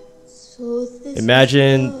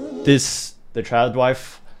 Imagine this, the trad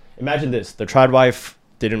wife. Imagine this, the trad wife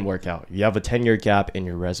didn't work out. You have a 10-year gap in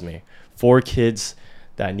your resume. 4 kids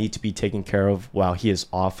that need to be taken care of while he is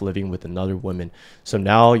off living with another woman. So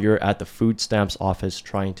now you're at the food stamps office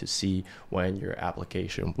trying to see when your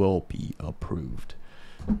application will be approved.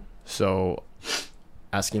 So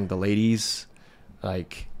asking the ladies,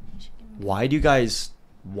 like, why do you guys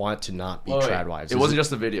want to not be trad wives? It Is wasn't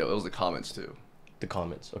just the video; it was the comments too. the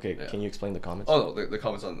comments. Okay, Yeah. can you explain the comments? Oh no, the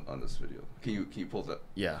comments on this video. Can you pull that?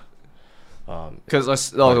 Yeah. Because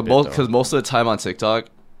Quite a bit, though. most of the time on TikTok,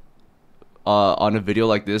 on a video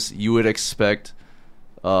like this, you would expect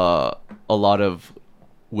a lot of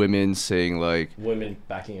women saying like, Women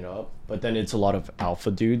backing it up, but then it's a lot of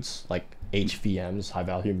alpha dudes, like HVMs, high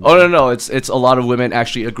value. "Oh no, it's a lot of women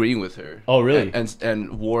actually agreeing with her." Oh, really?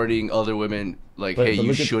 And warning other women like, But "Hey, you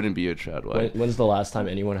look at- shouldn't be a trad wife." When's the last time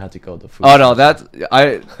anyone had to go to food? Oh no,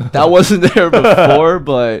 that wasn't there before,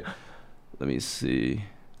 but let me see.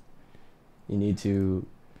 You need to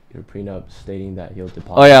your prenup stating that he'll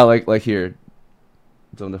deposit. Oh yeah, like here,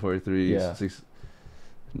 done the 43, Yeah. 6,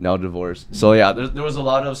 now divorced. So yeah, there was a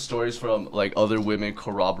lot of stories from like other women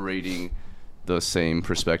corroborating the same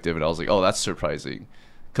perspective, and I was like, oh, that's surprising.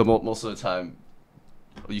 'Cause most of the time,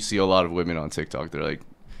 you see a lot of women on TikTok. They're like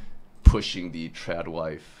pushing the trad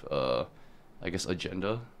wife, I guess,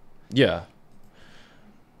 agenda. Yeah.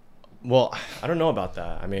 Well, I don't know about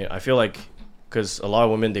that. I mean, I feel like because a lot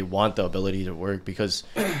of women, they want the ability to work because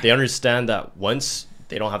they understand that once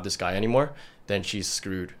they don't have this guy anymore, then she's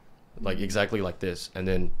screwed. Like exactly like this. And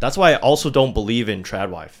then that's why I also don't believe in trad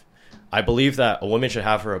wife. I believe that a woman should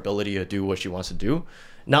have her ability to do what she wants to do,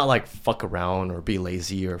 not like fuck around or be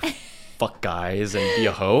lazy or fuck guys and be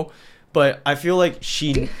a hoe. But I feel like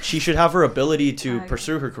she should have her ability to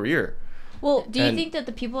pursue her career. Well, do you And- think that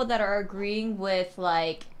the people that are agreeing with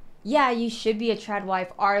like, yeah, you should be a trad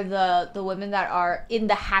wife are the women that are in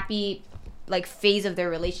the happy like phase of their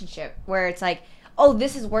relationship where it's like, oh,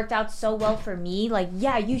 this has worked out so well for me. Like,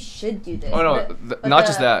 yeah, you should do this. Oh no, But not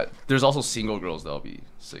just that. There's also single girls that'll be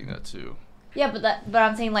saying that too. Yeah, but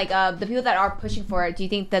I'm saying like the people that are pushing for it. Do you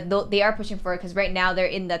think that they are pushing for it because right now they're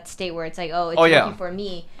in that state where it's like, oh, it's working for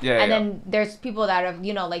me. Yeah, and yeah. then there's people that have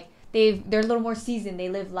like they're a little more seasoned. They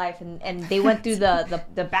live life and they went through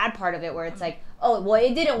the bad part of it where it's like, oh, well,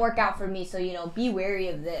 it didn't work out for me. So be wary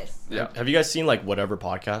of this. Yeah. Have you guys seen like Whatever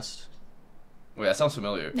podcast? Wait, that sounds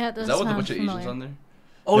familiar. Yeah, it Is does that with a sound bunch of Asians familiar. on there?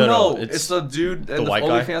 Oh No, no, no, it's the dude and the white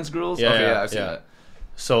guy? OnlyFans girls. Yeah, okay, yeah, yeah, I've seen yeah. that.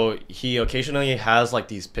 So he occasionally has like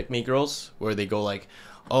these pick me girls where they go like,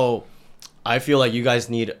 oh, I feel like you guys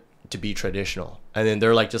need to be traditional. And then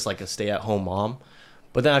they're like just like a stay at home mom.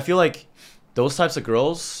 But then I feel like those types of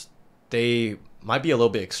girls, they might be a little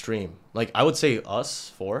bit extreme. Like I would say us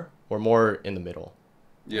 4, we're more in the middle.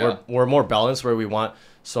 Yeah. We're more balanced where we want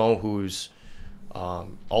someone who's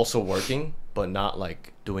also working, but not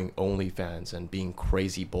like doing OnlyFans and being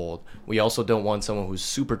crazy bold. We also don't want someone who's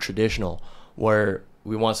super traditional where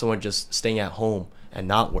we want someone just staying at home and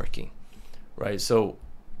not working, right? So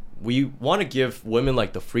we want to give women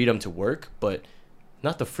like the freedom to work, but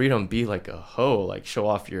not the freedom to be like a hoe, like show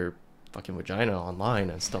off your fucking vagina online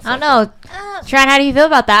and stuff I like don't that. know. Tran, how do you feel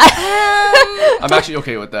about that? I'm actually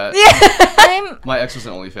okay with that. I'm My ex was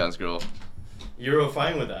an OnlyFans girl. You're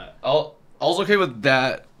fine with that. I was okay with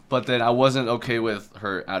that, but then I wasn't okay with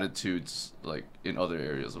her attitudes like in other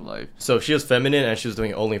areas of life. So if she was feminine and she was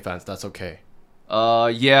doing OnlyFans, that's okay.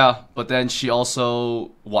 Yeah, but then she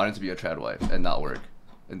also wanted to be a trad wife and not work,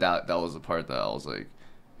 and that was the part that I was like,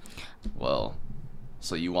 well,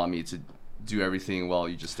 so you want me to do everything while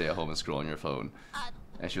you just stay at home and scroll on your phone?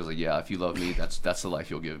 And she was like, yeah, if you love me, that's the life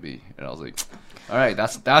you'll give me. And I was like, all right,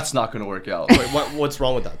 that's not gonna work out. Wait, what's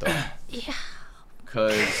wrong with that though?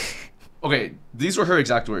 Cause, okay, these were her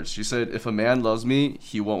exact words. She said, if a man loves me,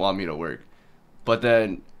 he won't want me to work. But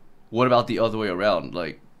then, what about the other way around?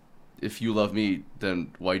 Like, if you love me,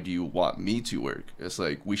 then why do you want me to work? It's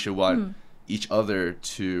like, we should want each other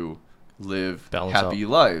to live Balance happy out.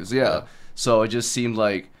 lives. Yeah. Yeah. So it just seemed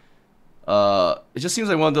like, one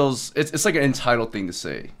of those, it's like an entitled thing to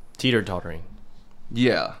say. Teeter-tottering.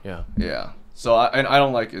 Yeah. Yeah. Yeah. So I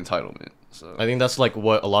don't like entitlement. So I think that's like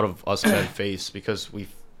what a lot of us men face because we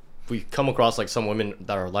come across like some women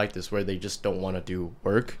that are like this where they just don't want to do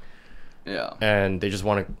work yeah. and they just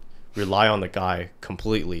want to rely on the guy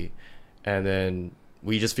completely, and then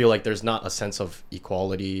we just feel like there's not a sense of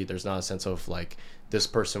equality. There's not a sense of like this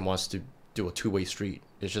person wants to do a two-way street.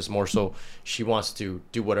 It's just more so she wants to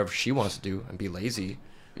do whatever she wants to do and be lazy.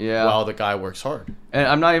 Yeah. While the guy works hard. And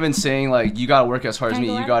I'm not even saying like you gotta work as hard as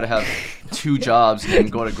me. You gotta have 2 jobs and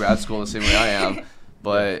go to grad school the same way I am.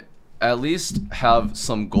 But at least have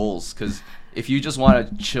some goals, because if you just want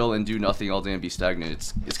to chill and do nothing all day and be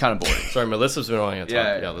stagnant, it's kind of boring. Sorry, Melissa's been wanting to talk.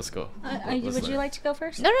 Yeah, Yeah, let's go. Would you like to go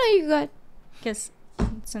first? No, you go ahead. Because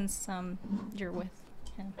since you're with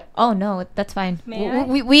him. Oh no, that's fine. May I?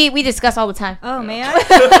 We discuss all the time. Oh, may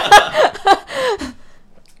I?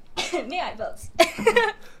 May I, folks?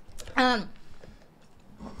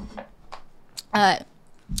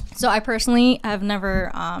 So I personally have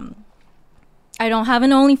never, I don't have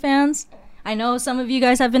an OnlyFans. I know some of you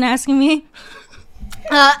guys have been asking me.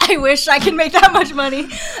 I wish I could make that much money.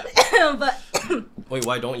 But Wait,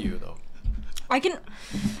 why don't you though? I'm gonna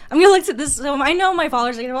look at this. So I know my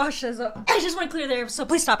followers are gonna watch this. So I just want to clear there. So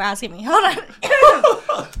please stop asking me. Hold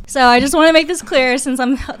on. So I just want to make this clear, since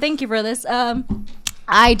thank you for this.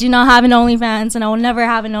 I do not have an OnlyFans, and I will never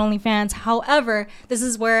have an OnlyFans. However, this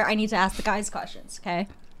is where I need to ask the guys questions, okay?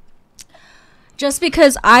 Just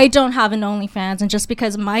because I don't have an OnlyFans, and just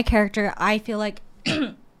because of my character, I feel like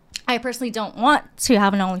I personally don't want to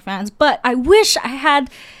have an OnlyFans, but I wish I had,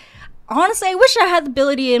 honestly, I wish I had the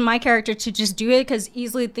ability in my character to just do it, because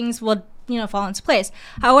easily things will, fall into place.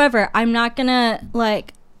 However, I'm not gonna,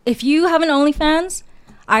 if you have an OnlyFans,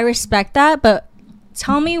 I respect that, but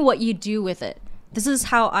tell me what you do with it. This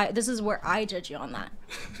is where I judge you on that.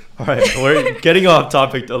 All right, we're getting off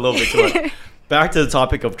topic a little bit too much. Back to the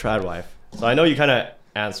topic of trad wife. So I know you kind of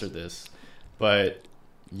answered this, but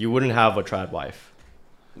you wouldn't have a trad wife.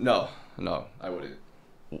 No, I wouldn't.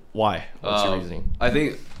 Why? What's your reasoning? I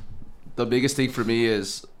think the biggest thing for me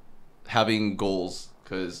is having goals,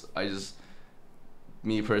 because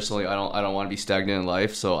me personally, I don't want to be stagnant in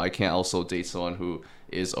life, so I can't also date someone who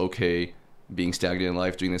is okay being stagnant in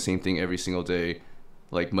life, doing the same thing every single day,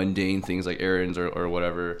 like mundane things like errands or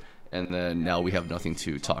whatever, and then now we have nothing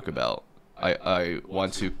to talk about. I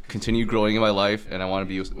want to continue growing in my life, and I want to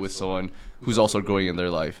be with someone who's also growing in their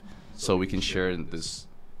life, so we can share in this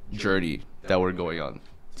journey that we're going on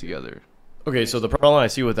together. Okay, so the problem I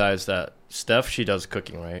see with that is that Steph, she does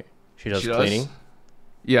cooking, right? She does cleaning.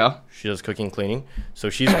 Yeah. She does cooking, cleaning. So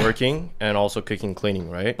she's working and also cooking, cleaning,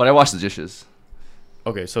 right? But I wash the dishes.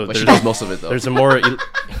 Okay, so But she does most of it, though. There's a more...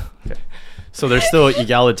 okay. So there's still an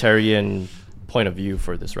egalitarian point of view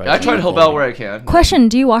for this, right? I try to help out where I can. Question,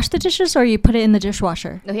 do you wash the dishes or you put it in the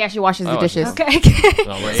dishwasher? No, he actually washes the wash dishes. it. Okay.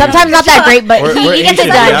 No, Sometimes not that great, but we're he gets Asian, it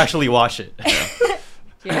we done. actually wash it.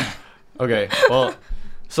 Yeah. Okay, well,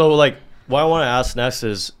 so what I want to ask next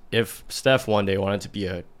is if Steph one day wanted to be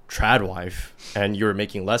a trad wife and you're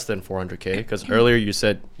making less than 400K, because earlier you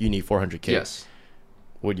said you need 400K. Yes.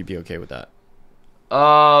 Would you be okay with that?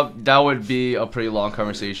 That would be a pretty long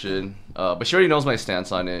conversation. But she already knows my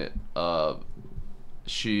stance on it.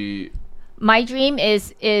 My dream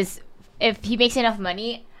is if he makes enough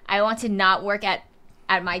money, I want to not work at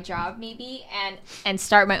my job maybe and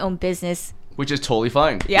start my own business. Which is totally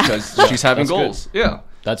fine. Yeah. Because she's having goals. Good. Yeah.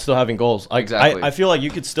 That's still having goals. Exactly. I feel like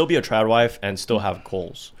you could still be a trad wife and still have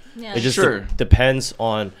goals. Yeah. It just depends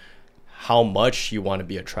on how much you want to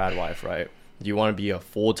be a trad wife, right? Do you want to be a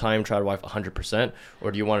full-time trad wife 100%?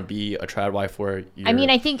 Or do you want to be a trad wife where you're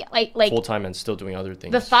I think like full-time and still doing other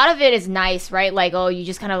things? The thought of it is nice, right? Like, oh, you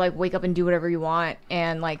just kind of like wake up and do whatever you want.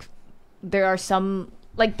 And like there are some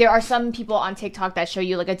people on TikTok that show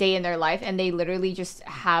you like a day in their life and they literally just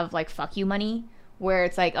have like fuck you money, where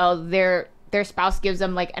it's like, oh, their spouse gives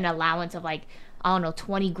them like an allowance of like, I don't know,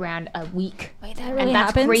 20 grand a week. Wait, that really and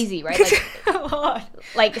that's happens? crazy, right?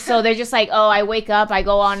 Like, so they're just like, oh, I wake up, I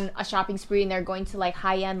go on a shopping spree, and they're going to like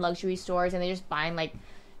high-end luxury stores, and they're just buying like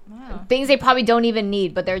things they probably don't even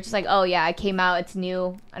need, but they're just like, oh yeah, I came out, it's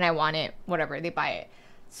new, and I want it, whatever, they buy it.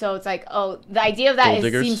 So it's like, oh, the idea of that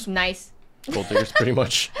seems nice. Gold diggers, pretty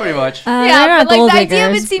much. Pretty much. Yeah, but like the idea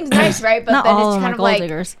of it seems nice, right? But Not then all it's of them kind are of gold like,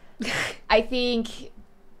 diggers. I think,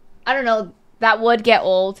 I don't know, that would get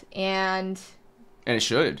old, and it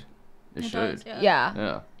should. It should. Does,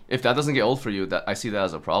 yeah. If that doesn't get old for you, I see that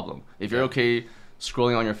as a problem. If you're okay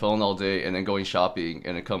scrolling on your phone all day and then going shopping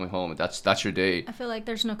and then coming home, that's your day. I feel like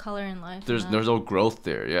there's no color in life. There's no growth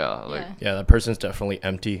there. Yeah. Yeah, that person's definitely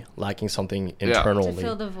empty, lacking something internally. To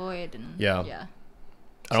fill the void. And, yeah.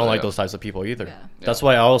 I don't like those types of people either. Yeah. That's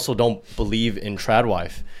why I also don't believe in trad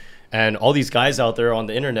wife. And all these guys out there on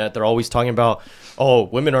the internet, they're always talking about, oh,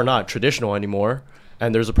 women are not traditional anymore.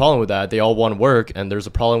 And there's a problem with that. They all want work, and there's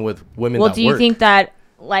a problem with women that work. Well, do you think that,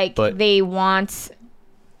 like, they want...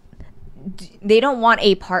 they don't want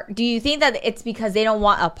a part. Do you think that it's because they don't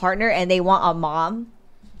want a partner and they want a mom?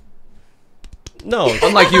 No,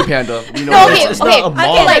 Unlike you, Panda. You know No, what okay, it is. not a mom.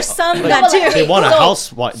 Okay, there's some that do. they want a So-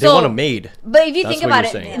 housewife. They so- want a maid. But if you That's think what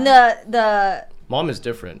about you're it, saying. the Mom is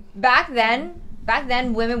different. back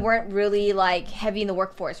then women weren't really like heavy in the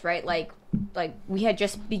workforce, right? Like we had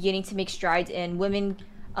just beginning to make strides in women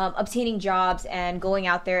obtaining jobs and going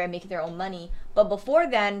out there and making their own money. But before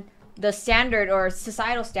then, the standard or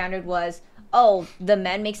societal standard was, oh, the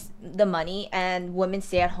men makes the money and women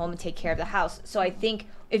stay at home and take care of the house. So I think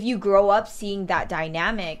if you grow up seeing that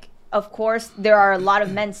dynamic, of course, there are a lot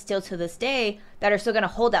of men still to this day that are still going to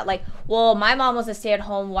hold that. Like, well, my mom was a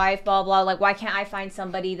stay-at-home wife, blah, blah. Like, why can't I find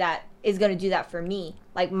somebody that is going to do that for me?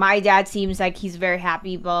 Like, my dad seems like he's very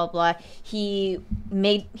happy, blah, blah, blah. He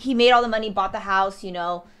made all the money, bought the house, you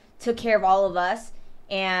know, took care of all of us.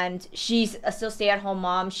 And she's a still stay-at-home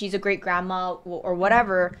mom. She's a great grandma or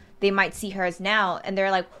whatever they might see her as now. And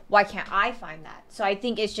they're like, why can't I find that? So I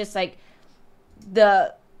think it's just like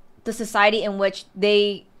the society in which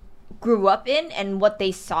they grew up in and what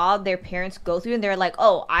they saw their parents go through, and they're like,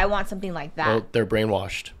 oh, I want something like that. Well, they're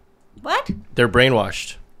brainwashed. What? They're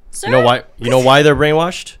brainwashed. Sir? You know why? You know why they're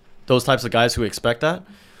brainwashed? Those types of guys who expect that,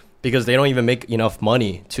 because they don't even make enough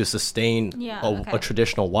money to sustain a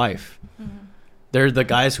traditional wife. They're the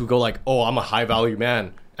guys who go like, oh, I'm a high value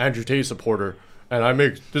man, Andrew Tate supporter, and I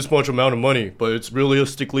make this much amount of money, but it's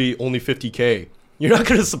realistically only 50K. You're not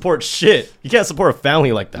gonna support shit. You can't support a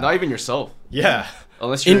family like that. Not even yourself. Yeah.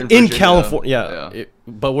 Unless you're in Virginia. California,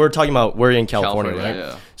 but we're talking about we're in California, right?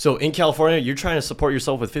 Yeah. So in California, you're trying to support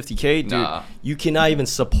yourself with 50K, dude. Nah. You cannot even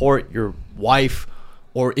support your wife,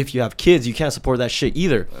 or if you have kids, you can't support that shit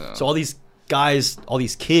either. Yeah. So all these guys, all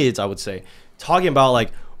these kids, I would say, talking about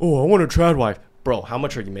like, oh, I want a trad wife, bro. How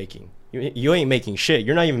much are you making? You ain't making shit.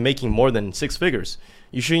 You're not even making more than 6 figures.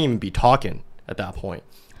 You shouldn't even be talking at that point.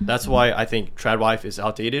 That's why I think trad wife is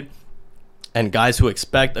outdated. And guys who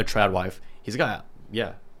expect a trad wife, he's got,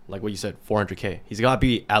 like what you said, 400K. He's got to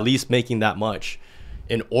be at least making that much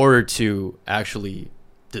in order to actually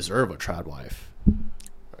deserve a trad wife.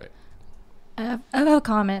 Right. I have a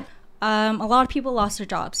comment. A lot of people lost their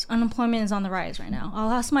jobs. Unemployment is on the rise right now. I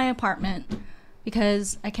lost my apartment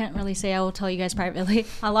because I can't really say. I will tell you guys privately.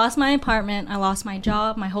 I lost my apartment. I lost my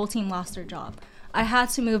job. My whole team lost their job. I had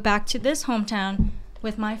to move back to this hometown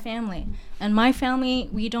with my family. And my family,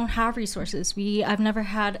 we don't have resources. I've never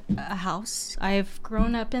had a house. I've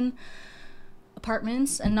grown up in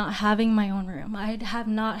apartments and not having my own room. I have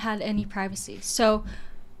not had any privacy. So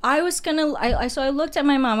I looked at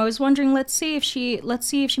my mom. I was wondering, let's see if she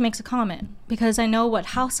makes a comment, because I know what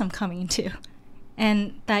house I'm coming to.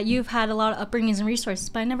 And that you've had a lot of upbringings and resources,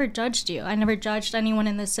 but I never judged you. I never judged anyone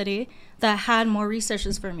in this city that had more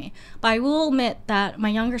resources for me. But I will admit that my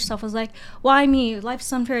younger self was like, why me?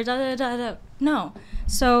 Life's unfair, da da da da. No.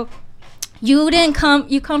 So you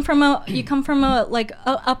come from a like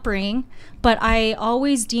a upbringing, but I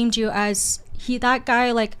always deemed you as that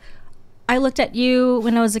guy. Like, I looked at you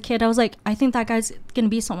when I was a kid, I was like, I think that guy's gonna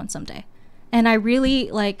be someone someday. And I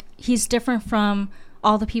really, like, he's different from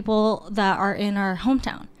all the people that are in our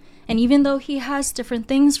hometown. And even though he has different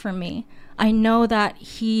things from me, I know that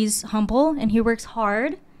he's humble and he works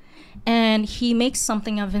hard and he makes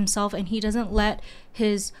something of himself, and he doesn't let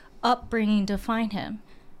his upbringing define him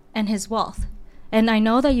and his wealth. And I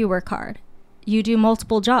know that you work hard. You do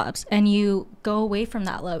multiple jobs and you go away from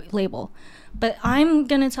that label. But I'm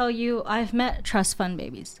going to tell you, I've met trust fund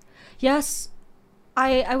babies. Yes,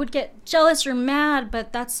 I would get jealous or mad,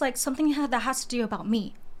 but that's like something that has to do about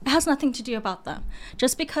me. It has nothing to do about them.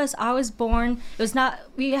 Just because I was born, it was not,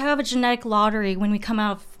 we have a genetic lottery when we come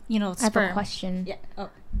out of, sperm. I have a question. Yeah.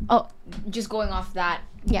 Oh, just going off that.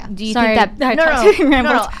 Yeah. Do you Sorry, think that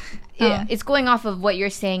no. Yeah, it's going off of what you're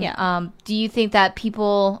saying. Yeah. Do you think that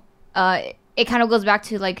people it kind of goes back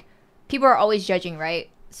to, like, people are always judging, right?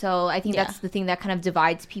 So I think that's the thing that kind of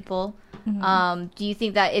divides people. Mm-hmm. Do you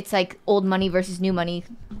think that it's like old money versus new money,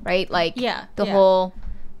 right? Like the whole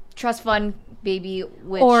trust fund baby,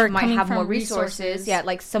 which or might have more resources. Yeah,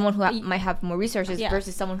 like someone who might have more resources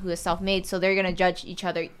versus someone who is self-made. So they're gonna judge each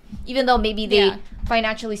other, even though maybe they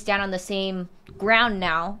financially stand on the same ground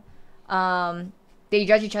now. They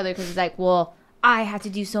judge each other because it's like, well, I had to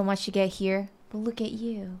do so much to get here, but look at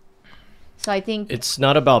you. So I think it's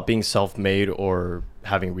not about being self-made or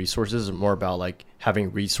having resources. It's more about like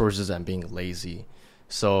having resources and being lazy.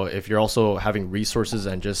 So if you're also having resources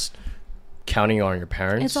and just counting on your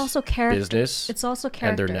parents, it's also character. Business, it's also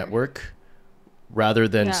character. and their network, rather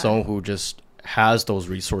than someone who just has those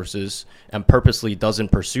resources and purposely doesn't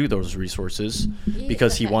pursue those resources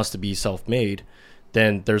because he wants to be self-made,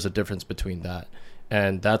 then there's a difference between that.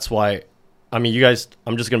 And that's why, I mean, you guys,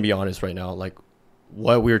 I'm just going to be honest right now. Like,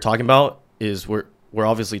 what we were talking about is we're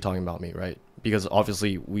obviously talking about me, right? Because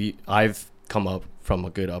obviously I've come up from a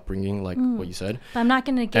good upbringing, like what you said. But I'm not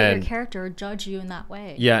going to get your character or judge you in that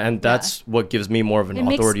way. Yeah, and that's what gives me more of an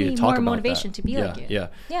authority to talk about that. It makes me more motivation to be like you.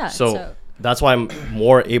 Yeah. So that's why I'm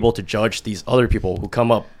more able to judge these other people who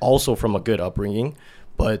come up also from a good upbringing,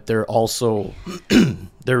 but they're also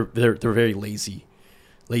they're very lazy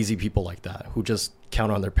people like that who just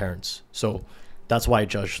count on their parents. So that's why I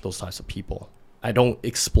judge those types of people. I don't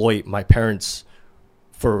exploit my parents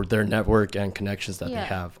for their network and connections that they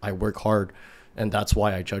have. I work hard, and that's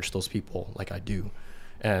why I judge those people like I do.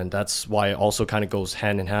 And that's why it also kind of goes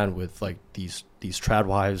hand in hand with like these trad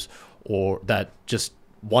wives, or that just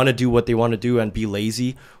want to do what they want to do and be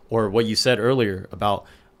lazy, or what you said earlier about,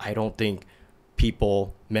 I don't think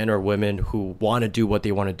people, men or women, who want to do what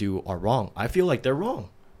they want to do are wrong. I feel like they're wrong,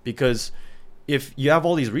 because if you have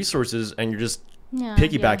all these resources and you're just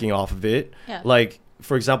piggybacking off of it, like,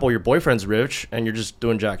 for example, your boyfriend's rich and you're just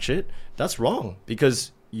doing jack shit, that's wrong,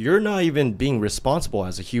 because you're not even being responsible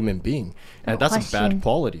as a human being, and that's a bad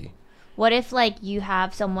quality. What if like you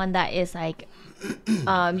have someone that is like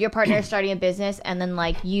your partner is starting a business, and then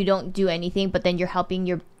like you don't do anything, but then you're helping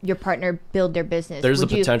your partner build their business? There's a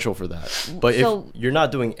potential for that, but if you're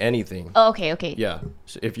not doing anything, okay, yeah,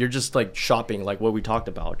 so if you're just like shopping, like what we talked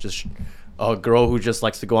about, just a girl who just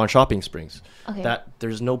likes to go on shopping sprees, that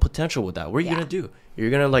there's no potential with that. What are you gonna do? You're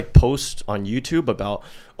gonna like post on YouTube about,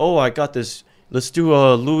 oh, I got this, let's do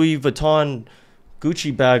a Louis Vuitton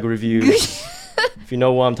Gucci bag review. If you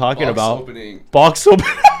know what I'm talking about. Box opening.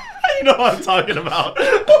 You know what I'm talking about.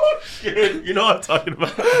 Oh shit, you know what I'm talking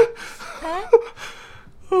about.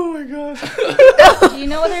 Oh my god. Do you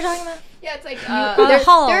know what they're talking about? Yeah, it's like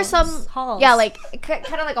there's some halls. Yeah, like kind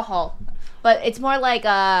of like a haul, but it's more like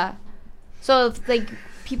so if, like,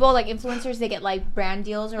 people like influencers, they get like brand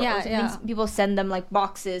deals or people send them like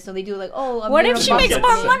boxes, so they do like, oh, what if she makes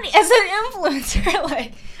more money as an influencer?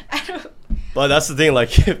 Like, I don't. But that's the thing,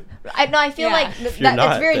 like, I feel like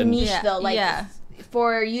that's very niche though, like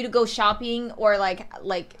for you to go shopping or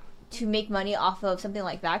like to make money off of something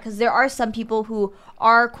like that, because there are some people who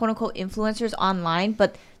are quote unquote influencers online,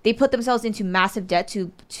 but they put themselves into massive debt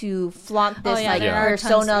to flaunt this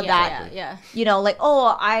persona that you know, like,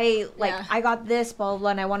 oh, I got this blah blah blah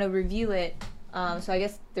and I want to review it. So I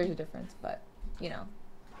guess there's a difference, but you know.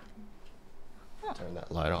 Turn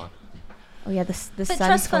that light on. Oh yeah, the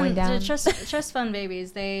sun's going down. Trust fund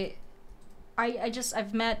babies.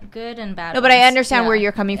 I've met good and bad. No, but I understand where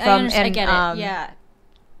you're coming from, and I get it. Yeah.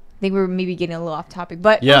 I think we're maybe getting a little off topic,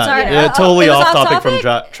 but totally off topic from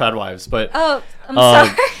trad wives. But I'm sorry.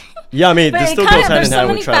 Yeah, I mean, this still goes hand in hand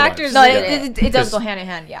with trad wives. No, it does go hand in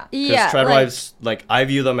hand. Yeah. Because trad wives, like, I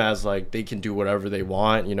view them as like they can do whatever they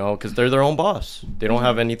want, you know, because they're their own boss. They don't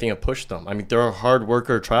have anything to push them. I mean, they're hard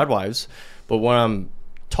worker trad wives, but what I'm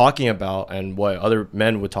talking about and what other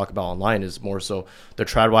men would talk about online is more so the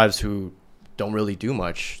trad wives who don't really do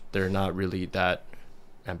much. They're not really that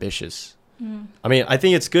ambitious. I mean, I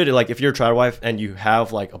think it's good, like, if you're a trad wife and you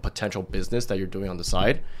have like a potential business that you're doing on the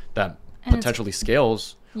side that potentially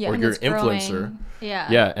scales, or you're an influencer,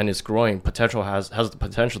 and it's growing, has the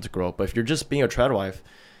potential to grow. But if you're just being a trad wife,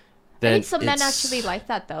 then I think some men actually like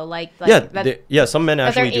that though, like some men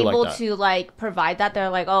actually do like that. They're able to like provide that. They're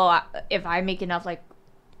like, oh, if I make enough, like,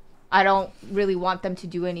 I don't really want them to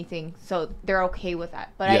do anything, so they're okay with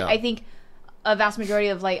that. But I think a vast majority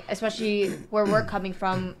of, like, especially where we're coming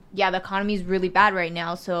from, the economy is really bad right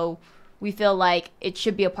now, so we feel like it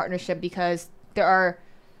should be a partnership, because there are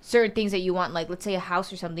certain things that you want, like, let's say a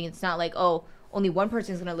house or something. It's not like, oh, only one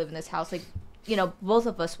person is going to live in this house, like, you know, both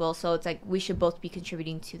of us will, so it's like we should both be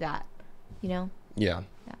contributing to that, you know.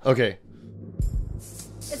 Okay.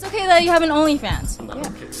 It's okay that you have an OnlyFans.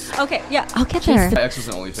 Okay, I'll get there. My ex was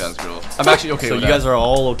an OnlyFans girl. I'm actually okay with that. So you guys are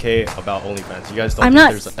all okay about OnlyFans. You guys don't think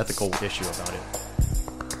there's an ethical issue about it?